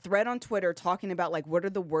a thread on Twitter talking about, like, what are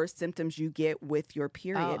the worst symptoms you get with your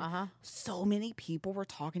period. Oh, uh-huh. So many people were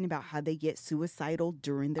talking about how they get suicidal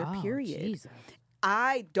during their period. Jesus.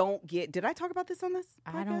 I don't get. Did I talk about this on this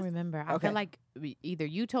podcast? I don't remember. Okay. I feel like either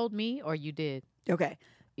you told me or you did. Okay.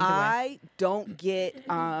 I don't get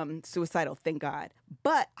suicidal, thank God.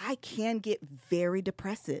 But I can get very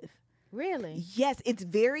depressive. Really? Yes, it's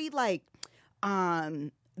very like a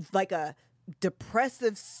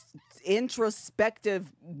depressive,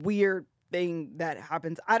 introspective, weird thing that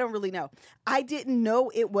happens. I don't really know. I didn't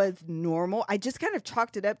know it was normal. I just kind of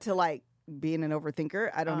chalked it up to like being an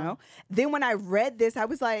overthinker. I don't know. Then when I read this, I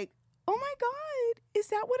was like, oh my God, is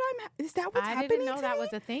that what's happening? I didn't know that was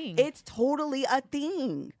a thing. It's totally a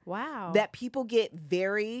thing. Wow. That people get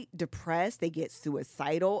very depressed. They get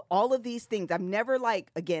suicidal. All of these things. I've never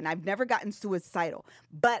gotten suicidal,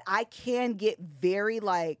 but I can get very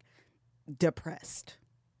like depressed.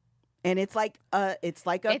 And it's like a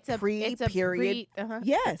pre-period.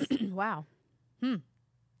 Yes. Wow.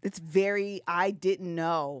 It's very, I didn't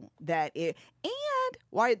know that it, and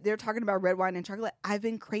why they're talking about red wine and chocolate, I've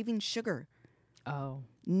been craving sugar. Oh.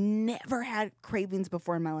 Never had cravings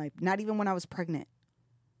before in my life, not even when I was pregnant.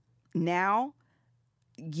 Now,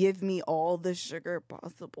 give me all the sugar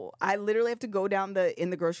possible. I literally have to go down in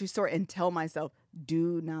the grocery store and tell myself,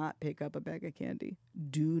 do not pick up a bag of candy.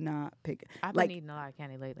 Do not pick. I've been eating a lot of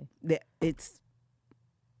candy lately. It's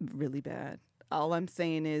really bad. All I'm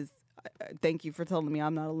saying is, thank you for telling me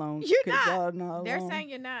I'm not alone. You're not. Not They're alone. saying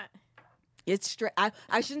you're not. It's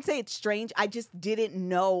I shouldn't say it's strange. I just didn't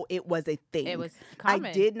know it was a thing. It was common.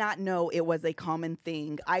 I did not know it was a common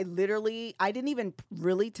thing. I didn't even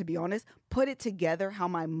really, to be honest, put it together how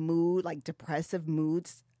my mood, like depressive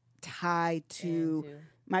moods, tie to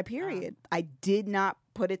my period. I did not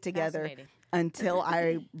put it together until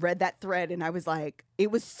I read that thread, and I was like, it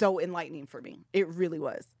was so enlightening for me. It really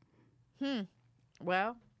was.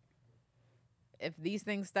 Well, if these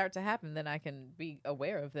things start to happen, then I can be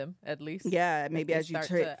aware of them at least. Yeah, maybe as you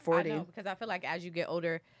turn 40. I know, because I feel like as you get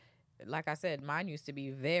older, like I said, mine used to be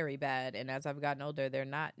very bad, and as I've gotten older, they're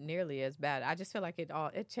not nearly as bad. I just feel like it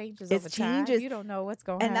changes over time. You don't know what's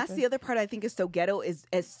going to happen. And that's the other part I think is so ghetto is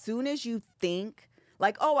as soon as you think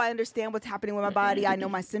like, oh, I understand what's happening with my body. I know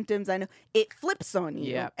my symptoms. I know it flips on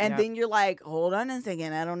you. Then you're like, hold on a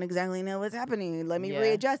second. I don't exactly know what's happening. Let me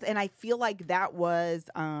readjust. And I feel like that was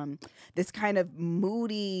this kind of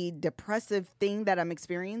moody, depressive thing that I'm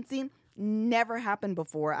experiencing. Never happened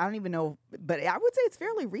before. I don't even know, but I would say it's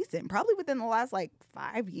fairly recent. Probably within the last like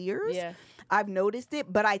 5 years. Yeah. I've noticed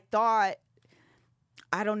it. But I thought,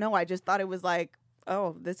 I don't know. I just thought it was like,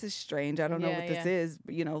 oh, this is strange. I don't know what this is.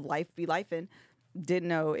 You know, life be lifing. Didn't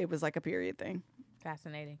know it was like a period thing.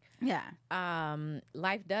 Fascinating. Yeah.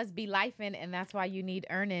 Life does be lifing, and that's why you need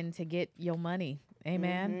earning to get your money.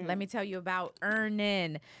 Amen. Mm-hmm. Let me tell you about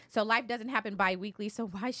earning. So life doesn't happen bi-weekly, so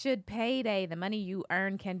why should payday? The money you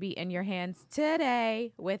earn can be in your hands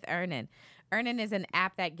today with Earnin. Earnin is an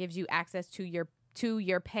app that gives you access to your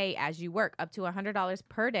pay as you work, up to $100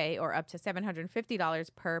 per day or up to $750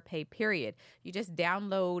 per pay period. You just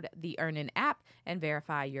download the Earnin app and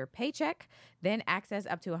verify your paycheck, then access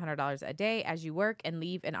up to $100 a day as you work and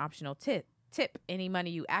leave an optional tip. Any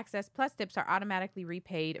money you access plus tips are automatically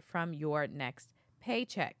repaid from your next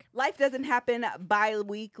paycheck. Life doesn't happen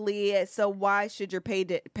bi-weekly, so why should your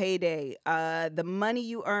payday? The money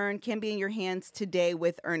you earn can be in your hands today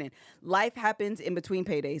with Earnin. Life happens in between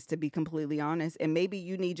paydays, to be completely honest, and maybe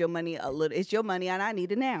you need your money a little. It's your money and I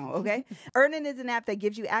need it now, okay? Earnin is an app that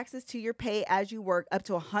gives you access to your pay as you work, up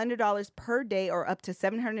to $100 per day or up to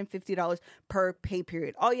 $750 per pay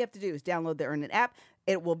period. All you have to do is download the Earnin app.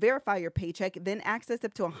 It will verify your paycheck, then access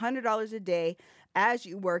up to $100 a day as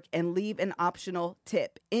you work and leave an optional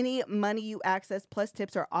tip. Any money you access plus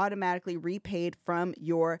tips are automatically repaid from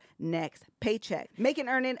your next paycheck. Make an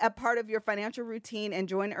Earnin a part of your financial routine and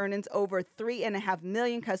join Earnin's over 3.5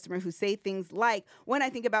 million customers who say things like, when I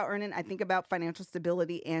think about Earnin, I think about financial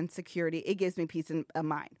stability and security. It gives me peace of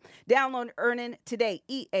mind. Download Earnin today,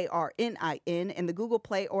 EARNIN, in the Google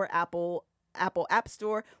Play or Apple App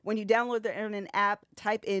Store. When you download the Earnin app,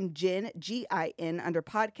 type in Gin, G-I-N, under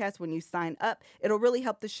podcast when you sign up. It'll really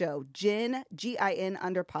help the show. Gin, G-I-N,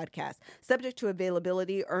 under podcast. Subject to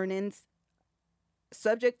availability earnings,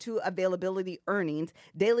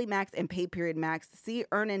 daily max and pay period max. See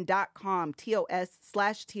earnin.com,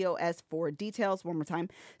 TOS/TOS for details. One more time.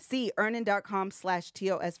 See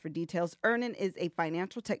earnin.com/TOS for details. Earnin is a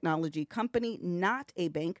financial technology company, not a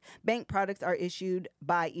bank. Bank products are issued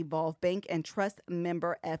by Evolve Bank and Trust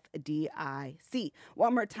member FDIC.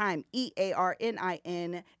 One more time.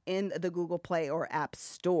 EARNIN in the Google Play or App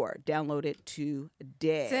Store. Download it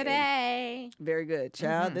today. Very good,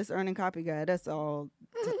 child. Mm-hmm. This Earnin copy guide, that's all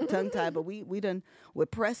tongue-tied, but we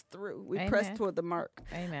pressed through. We pressed toward the mark.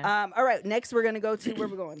 Amen. All right, next we're going to go to, where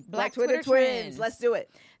we're going? Black Twitter Twins. Let's do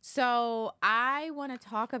it. So I want to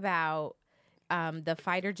talk about the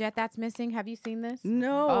fighter jet that's missing. Have you seen this?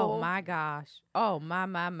 No. Oh my gosh. Oh my.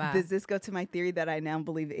 Does this go to my theory that I now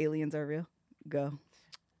believe aliens are real? Go.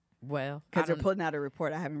 Well, because they're putting out a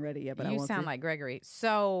report. I haven't read it yet, but I won't. You sound like Gregory.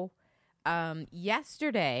 So,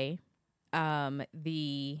 yesterday, was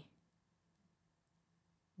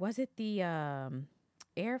it the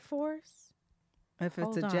Air Force? If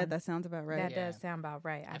it's a jet, that sounds about right. That does sound about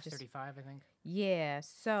right. F-35, I think. Yeah.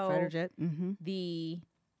 So fighter jet. Mm-hmm.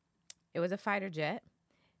 It was a fighter jet,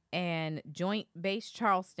 and Joint Base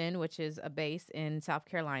Charleston, which is a base in South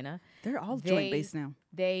Carolina. They're all joint base now.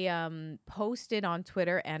 They posted on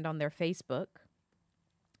Twitter and on their Facebook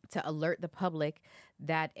to alert the public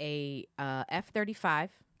that a F-35,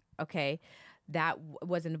 okay, that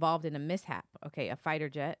was involved in a mishap. Okay, a fighter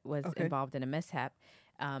jet was involved in a mishap.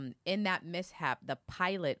 In that mishap, the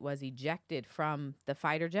pilot was ejected from the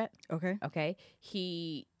fighter jet. Okay.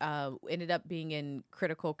 He ended up being in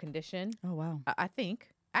critical condition. Oh wow. I think.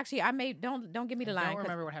 Actually, I may don't give me the line. I don't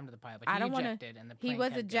remember what happened to the pilot, but I don't ejected and the plane he was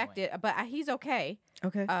kept ejected, going. but he's okay.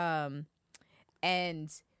 Okay.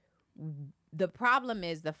 And the problem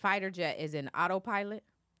is the fighter jet is in autopilot.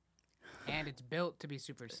 And it's built to be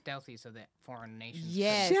super stealthy so that foreign nations.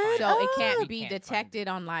 Yes, so it can't be detected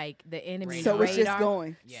on like the enemy's radar. So it's just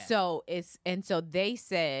going. Yeah. So so they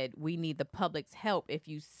said we need the public's help. If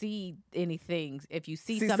you see anything, if you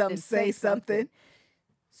see something, say something.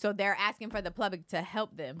 So they're asking for the public to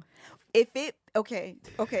help them. If it okay,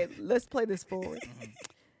 let's play this forward.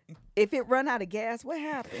 If it run out of gas, what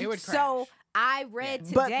happens? It would crash. So I read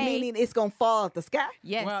today. But meaning it's gonna fall out the sky?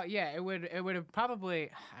 Yes. Well, yeah, it would have probably.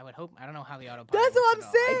 I would hope. I don't know how the autopilot. That's what I'm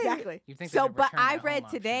saying. Exactly. You think so? But I read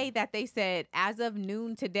today that they said as of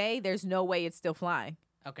noon today, there's no way it's still flying.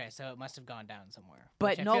 Okay, so it must have gone down somewhere.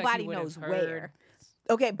 But nobody knows where.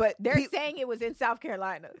 Okay, but they're saying it was in South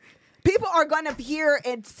Carolina. People are gonna hear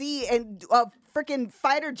and see and a freaking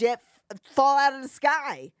fighter jet fall out of the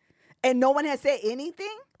sky, and no one has said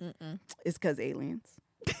anything. It's because aliens.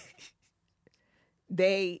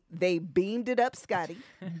 They beamed it up, Scotty.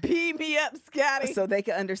 Beam me up, Scotty. So they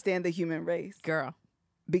can understand the human race. Girl.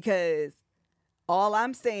 Because all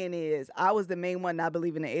I'm saying is I was the main one not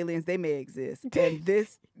believing the aliens. They may exist. And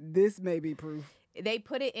this may be proof. They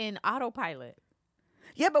put it in autopilot.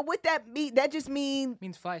 Yeah, but what that mean? That just means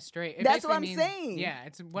fly straight. That's what I'm saying. Yeah,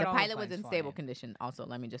 it's what the pilot was in stable condition. Also,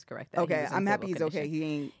 let me just correct that. Okay, I'm happy he's okay. He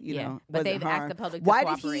ain't, you know. But they've asked the public to Why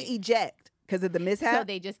cooperate. did he eject? Because of the mishap? So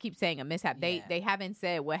they just keep saying a mishap. They haven't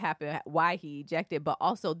said what happened, why he ejected, but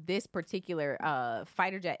also this particular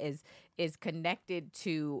fighter jet is connected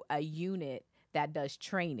to a unit that does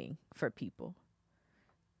training for people.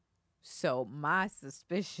 So my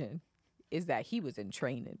suspicion is that he was in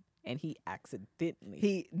training and he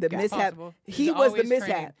accidentally the mishap. He was the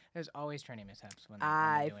mishap. There's always training mishaps when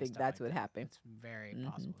I think that's what happened. It's very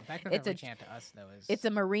possible. The fact that they're reaching out to us though is it's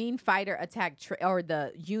a Marine fighter attack or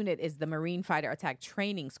the unit is the Marine fighter attack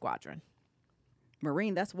training squadron.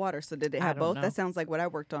 Marine, that's water. So did it have both? That sounds like what I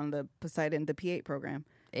worked on the Poseidon, the P8 program.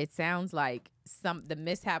 It sounds like the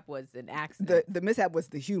mishap was an accident. The mishap was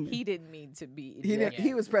the human. He didn't mean to be.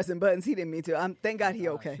 He was pressing buttons. He didn't mean to. Thank God he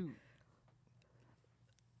okay. Shoot.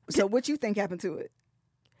 So what you think happened to it?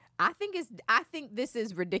 I think this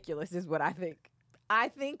is ridiculous is what I think. I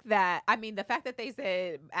think that, the fact that they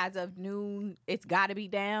said as of noon, it's got to be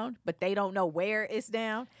down, but they don't know where it's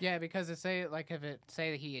down. Yeah, because say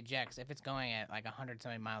that he ejects, if it's going at like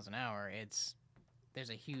 170 miles an hour, there's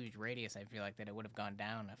a huge radius. I feel like that it would have gone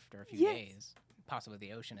down after a few days, possibly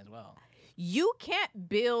the ocean as well. You can't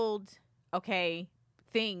build,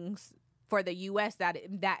 things for the U.S. that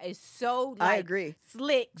is so I agree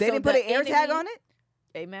slick. They didn't put an air tag on it.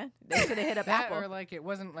 Amen. They should have hit up Apple. Or it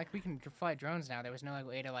wasn't like we can fly drones now. There was no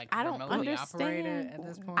way to remotely operate it at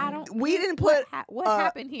this point. We didn't put what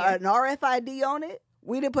happened here. An RFID on it.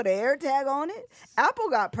 We didn't put an air tag on it. Apple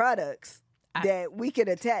got products that we could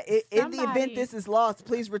attack. In the event this is lost,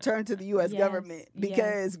 please return to the U.S. government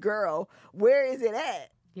because, girl, where is it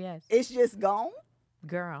at? Yes, it's just gone.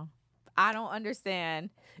 Girl, I don't understand.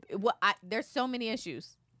 There's so many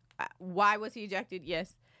issues. Why was he ejected?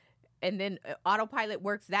 Yes. And then autopilot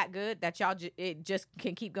works that good that y'all it just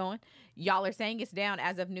can keep going. Y'all are saying it's down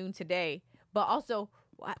as of noon today. But also,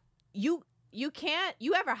 you can't.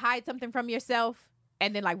 You ever hide something from yourself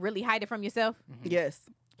and then really hide it from yourself? Mm-hmm. Yes.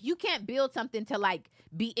 You can't build something to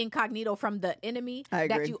be incognito from the enemy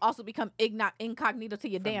that you also become incognito to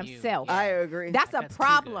your damn self. I agree. That's a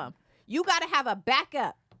problem. You got to have a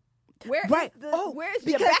backup. Where's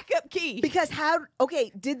your backup key? Because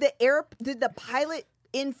did the pilot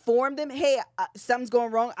inform them, hey, something's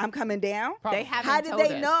going wrong, I'm coming down? Probably. They haven't How did told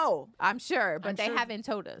they us. know? I'm sure, but they sure- haven't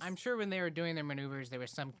told us. I'm sure when they were doing their maneuvers, there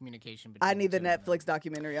was some communication between I need the two of them. Netflix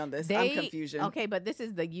documentary on this. I'm confusion. Okay, but this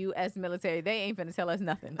is the U.S. military. They ain't finna tell us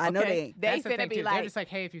nothing. I know okay? they ain't. They That's the finna thing, be too. like, They're just like,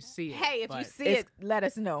 hey, if you see it. hey, if you but see it, let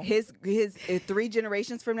us know. His 3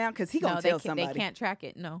 generations from now, because he gonna no, tell they somebody. can't track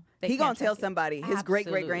it. No, they He gonna can't tell track it. somebody. His great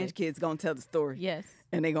Absolutely. grandkids gonna tell the story. Yes.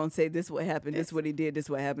 And they gonna say, this is what happened, this is what he did, this is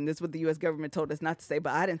what happened, this is what the U.S. government told us not to say,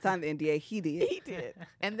 but I didn't sign the NDA, he did. He did.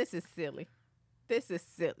 And this is silly. This is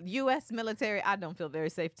silly. U.S. military, I don't feel very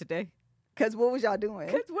safe today. Because what was y'all doing?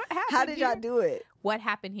 What happened How did y'all here? do it? What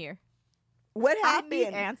happened here? What I need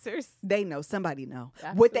happened? answers. They know. Somebody know.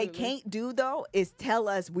 What they Absolutely. can't do though is tell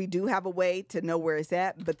us we do have a way to know where it's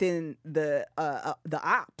at, but then the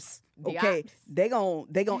ops, The okay, ops. they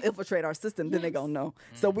gonna infiltrate our system. Then they Yes. gonna know.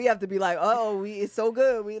 So we have to be like, oh, it's so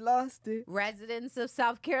good, we lost it. Residents of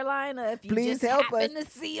South Carolina, if you Please just help happen us.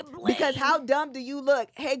 to see a plane. Because how dumb do you look?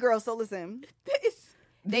 Hey, girl. So listen,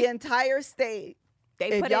 the entire state.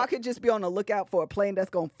 they If put y'all it could just be on the lookout for a plane that's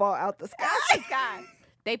gonna fall out the sky. out the sky.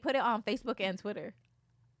 They put it on Facebook and Twitter.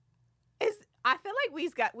 I feel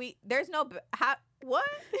like there's no what?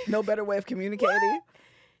 No better way of communicating.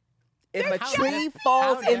 If a How tree desperate-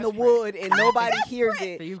 falls how in the desperate. wood and nobody hears So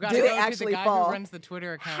it, you've got did to it go to actually the guy fall? who runs the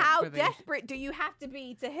Twitter account. How for the, desperate do you have to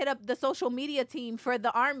be to hit up the social media team for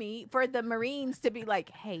the Army, for the Marines to be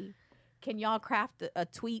like, hey, can y'all craft a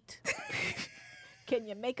tweet? Can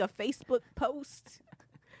you make a Facebook post?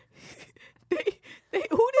 Who did they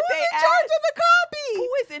Who's in charge of the copy? Who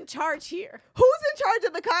is in charge here? Who's in charge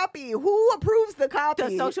of the copy? Who approves the copy?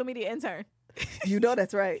 The social media intern. You know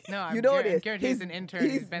that's right. No, I'm you know it is. guaranteed he's an intern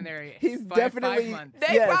who's been there He's 5 definitely. months.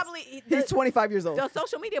 They yes. probably He's 25 years old. the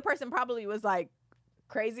social media person probably was like,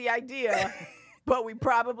 crazy idea, but we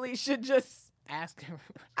probably should just Ask him.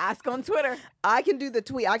 ask on Twitter. I can do the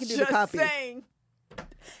tweet. I can do Just the copy. saying.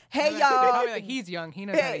 Hey They're y'all, probably like, he's young. He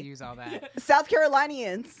knows how Hey. to use all that. South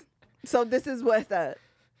Carolinians. So this is what the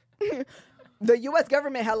U.S.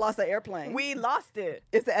 government had lost an airplane. We lost it.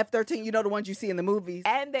 It's the F-13. You know the ones you see in the movies.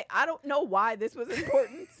 And I don't know why this was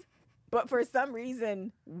important, but for some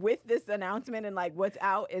reason, with this announcement and like what's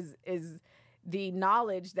out is the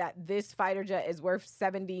knowledge that this fighter jet is worth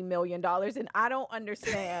 $70 million, and I don't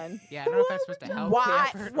understand. Yeah, I don't know if that's supposed to help. Why?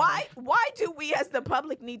 the effort or- Why do we as the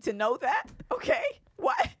public need to know that? Okay,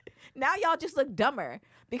 why? Now y'all just look dumber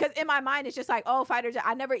because in my mind it's just like, oh, fighter jet.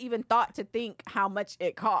 I never even thought to think how much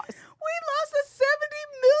it costs. We lost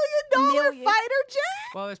a $70 million fighter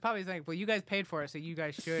jet. Well, it's probably like, well, you guys paid for it, so you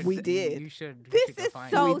guys should. We did. You should. This go is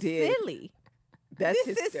find so We did. silly. That's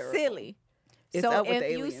This is hysterical. silly. It's So up with if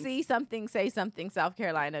the you aliens. see something, say something, South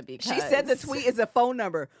Carolina, because She said the tweet is a phone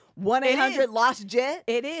number. 1-800-LOST-JET.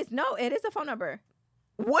 It is. No, it is a phone number.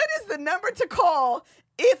 What is the number to call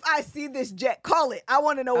if I see this jet? Call it. I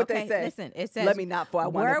want to know what they say. Listen, it says Let me not before I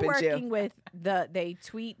wind we're up in jail. working with they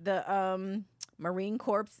tweet the Marine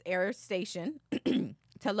Corps Air Station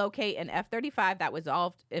to locate an F-35 that was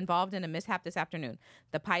involved in a mishap this afternoon.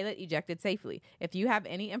 The pilot ejected safely. If you have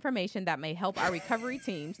any information that may help our recovery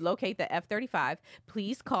teams locate the F-35,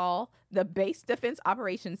 please call the Base Defense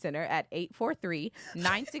Operations Center at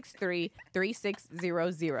 843-963-3600.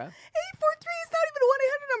 843 is not even a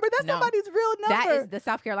 1-800 number. That's No. somebody's real number. That is the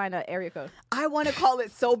South Carolina area code. I want to call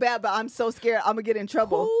it so bad, but I'm so scared I'm going to get in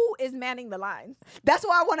trouble. Who is manning the lines? That's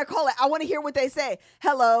why I want to call it. I want to hear what they say.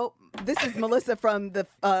 Hello, this is Melissa from the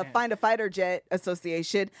Find a Fighter Jet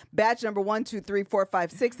Association. Badge number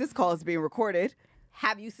 123456. This call is being recorded.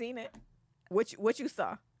 Have you seen it? What you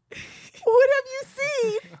saw? What have you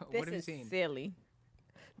seen? This What have you is seen? silly.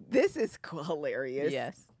 This is hilarious.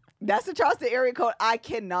 Yes. That's the Charleston area code. I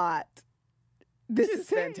cannot. This is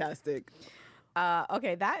saying. fantastic.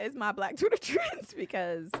 Okay, that is my Black Twitter trends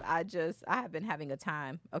because I have been having a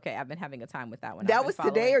time. Okay, I've been having a time with that one. That was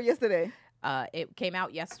today or yesterday? It came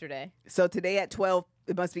out yesterday. So today at 12,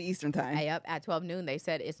 it must be Eastern time. Up at 12 noon. They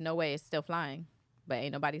said it's no way it's still flying, but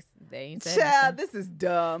they ain't said Child, nothing. this is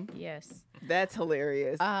dumb. Yes. That's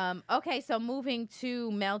hilarious. Okay, so moving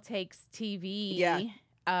to Mel Takes TV. Yeah.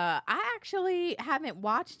 I actually haven't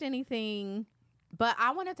watched anything, but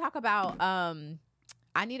I want to talk about.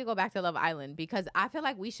 I need to go back to Love Island because I feel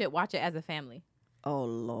like we should watch it as a family. Oh,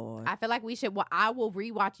 Lord. I feel like we should. I will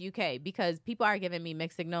rewatch UK because people are giving me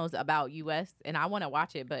mixed signals about US, and I want to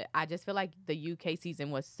watch it. But I just feel like the UK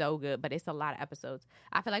season was so good, but it's a lot of episodes.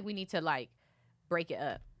 I feel like we need to like break it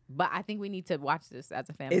up. But I think we need to watch this as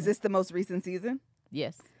a family. Is this the most recent season?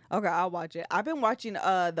 Yes. Okay, I'll watch it. I've been watching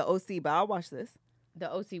the OC, but I'll watch this.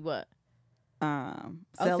 The OC what? Selling.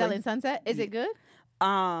 Selling Sunset. Is it good?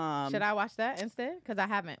 Should I watch that instead? Because I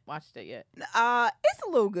haven't watched it yet. It's a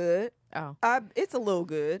little good. Oh, it's a little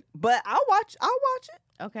good, but I'll watch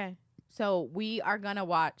it. okay. So we are gonna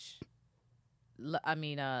watch.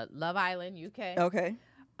 Love Island UK. Okay.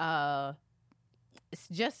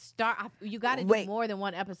 Just start. You got to do more than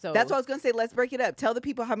one episode. That's what I was gonna say. Let's break it up. Tell the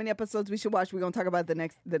people how many episodes we should watch. We're gonna talk about the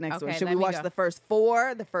next one. Should we watch the first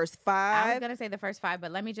 4, the first 5? I was gonna say the first 5,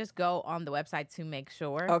 but let me just go on the website to make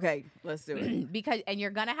sure. Okay, let's do it. And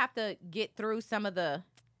you're gonna have to get through some of the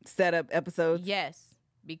setup episodes. Yes,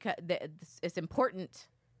 because it's important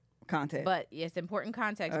content. But it's important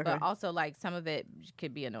context. Okay. But also like some of it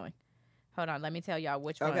could be annoying. Hold on, let me tell y'all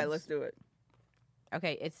which one. Okay, let's do it.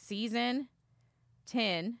 Okay, it's season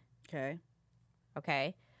 10. Okay.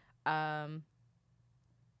 Okay.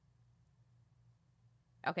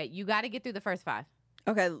 Okay, you got to get through the first 5.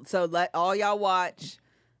 Okay, so let all y'all watch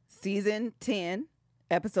season 10,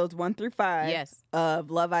 episodes 1 through 5. Yes. Of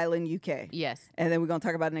Love Island UK. Yes. And then we're gonna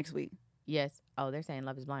talk about it next week. Yes. Oh, they're saying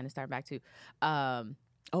Love Is Blind is starting back too.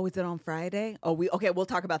 Oh, is it on Friday? Oh, we'll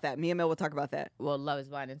talk about that. Me and Mel will talk about that. Well, Love Is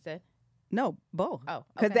Blind instead. No, both. Oh,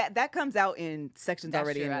 because that comes out in sections that's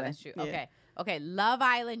already. True, anyway. That's true. Yeah. Okay. Love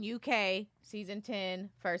Island UK season 10,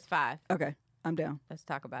 first 5. Okay, I'm down. Let's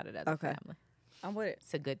talk about it as a family. I'm with it.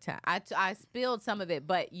 It's a good time. I spilled some of it,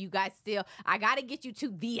 but you guys I got to get you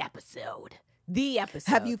to the episode. The episode.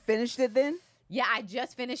 Have you finished it then? Yeah, I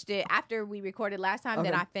just finished it after we recorded last time.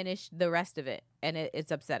 Then I finished the rest of it, and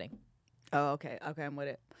it's upsetting. Oh, okay. Okay, I'm with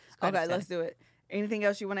it. Okay, upsetting. Let's do it. Anything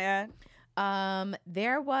else you want to add?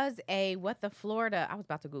 There was I was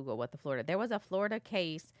about to Google what the Florida. There was a Florida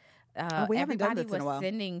case. We haven't done this in a while. Everybody was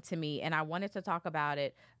sending to me, and I wanted to talk about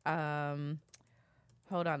it.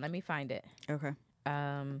 Hold on, let me find it. Okay.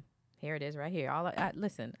 Here it is right here.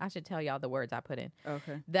 Listen, I should tell y'all the words I put in.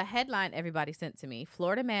 Okay. The headline everybody sent to me: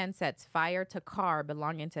 Florida man sets fire to car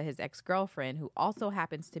belonging to his ex-girlfriend, who also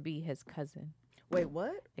happens to be his cousin. Wait,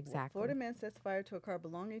 what? Exactly. Florida man sets fire to a car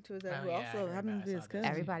belonging to his ex, who also happens to be his cousin.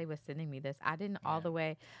 Everybody was sending me this. I didn't all the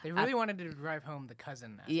way. They really wanted to drive home the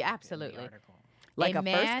cousin. Yeah, absolutely. Like a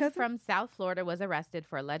man first cousin? from South Florida was arrested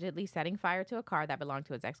for allegedly setting fire to a car that belonged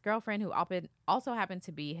to his ex-girlfriend, who also happened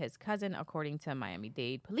to be his cousin, according to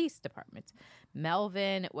Miami-Dade Police Department.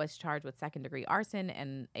 Melvin was charged with second-degree arson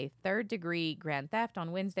and a third-degree grand theft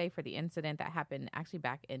on Wednesday for the incident that happened actually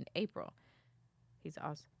back in April.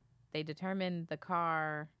 They determined the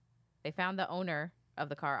car. They found the owner of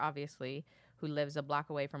the car, obviously, who lives a block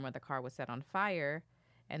away from where the car was set on fire,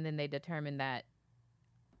 and then they determined that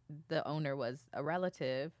the owner was a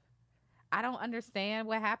relative. I don't understand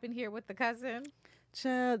what happened here with the cousin.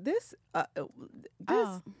 Child,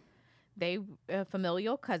 they a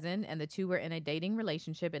familial cousin, and the two were in a dating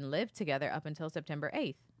relationship and lived together up until September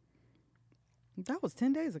 8th. That was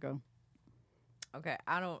 10 days ago. Okay,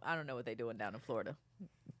 I don't know what they doing down in Florida.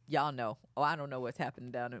 Y'all know. Oh, I don't know what's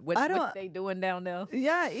happening down there. What they doing down there?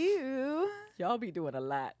 Yeah, ew. Y'all be doing a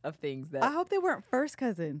lot of things that. I hope they weren't first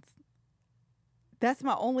cousins. That's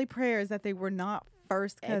my only prayer, is that they were not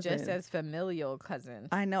first cousins. It just says familial cousin.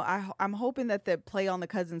 I know. I'm hoping that the play on the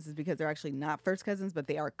cousins is because they're actually not first cousins, but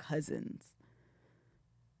they are cousins.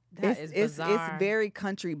 That is bizarre. It's very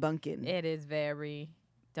country bunkin'. It is very.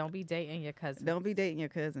 Don't be dating your cousin. Don't be dating your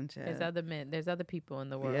cousin, child. There's other men. There's other people in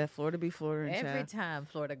the world. Yeah, Florida be Florida. Every time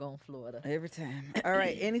Florida going Florida. Every time. All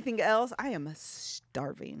right. Anything else? I am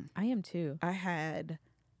starving. I am too. I had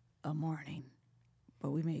a morning,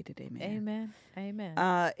 but we made it. Amen.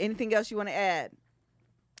 Amen. Anything else you want to add?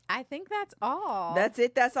 I think that's all. That's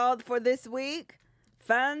it. That's all for this week.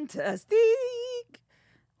 Fantastic.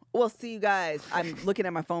 We'll see you guys. I'm looking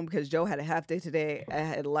at my phone because Joe had a half day today. I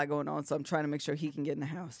had a lot going on, so I'm trying to make sure he can get in the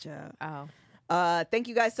house, child. Oh. Thank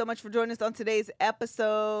you guys so much for joining us on today's episode.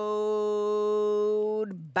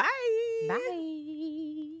 Bye.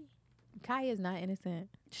 Bye. Kai is not innocent.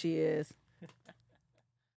 She is.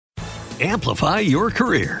 Amplify your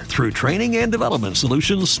career through training and development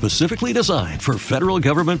solutions specifically designed for federal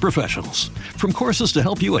government professionals. From courses to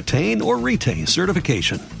help you attain or retain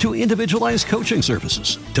certification, to individualized coaching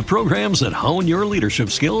services, to programs that hone your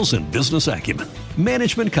leadership skills and business acumen,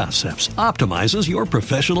 Management Concepts optimizes your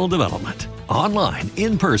professional development. Online,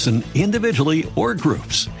 in person, individually, or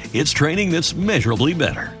groups, it's training that's measurably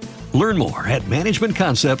better. Learn more at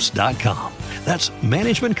managementconcepts.com. That's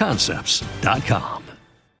managementconcepts.com.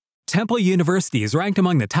 Temple University is ranked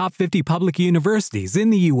among the top 50 public universities in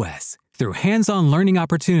the U.S. Through hands-on learning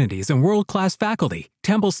opportunities and world-class faculty,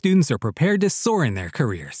 Temple students are prepared to soar in their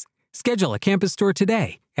careers. Schedule a campus tour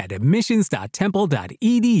today at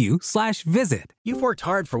admissions.temple.edu/visit. You've worked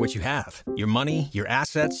hard for what you have. Your money, your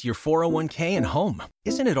assets, your 401k, and home.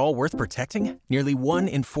 Isn't it all worth protecting? Nearly 1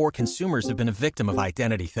 in 4 consumers have been a victim of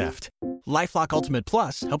identity theft. LifeLock Ultimate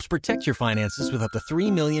Plus helps protect your finances with up to $3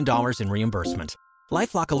 million in reimbursement.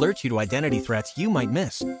 LifeLock alerts you to identity threats you might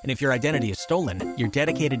miss. And if your identity is stolen, your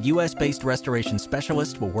dedicated U.S.-based restoration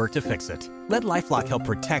specialist will work to fix it. Let LifeLock help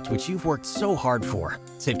protect what you've worked so hard for.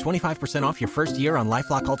 Save 25% off your first year on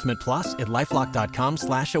LifeLock Ultimate Plus at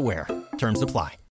LifeLock.com/aware. Terms apply.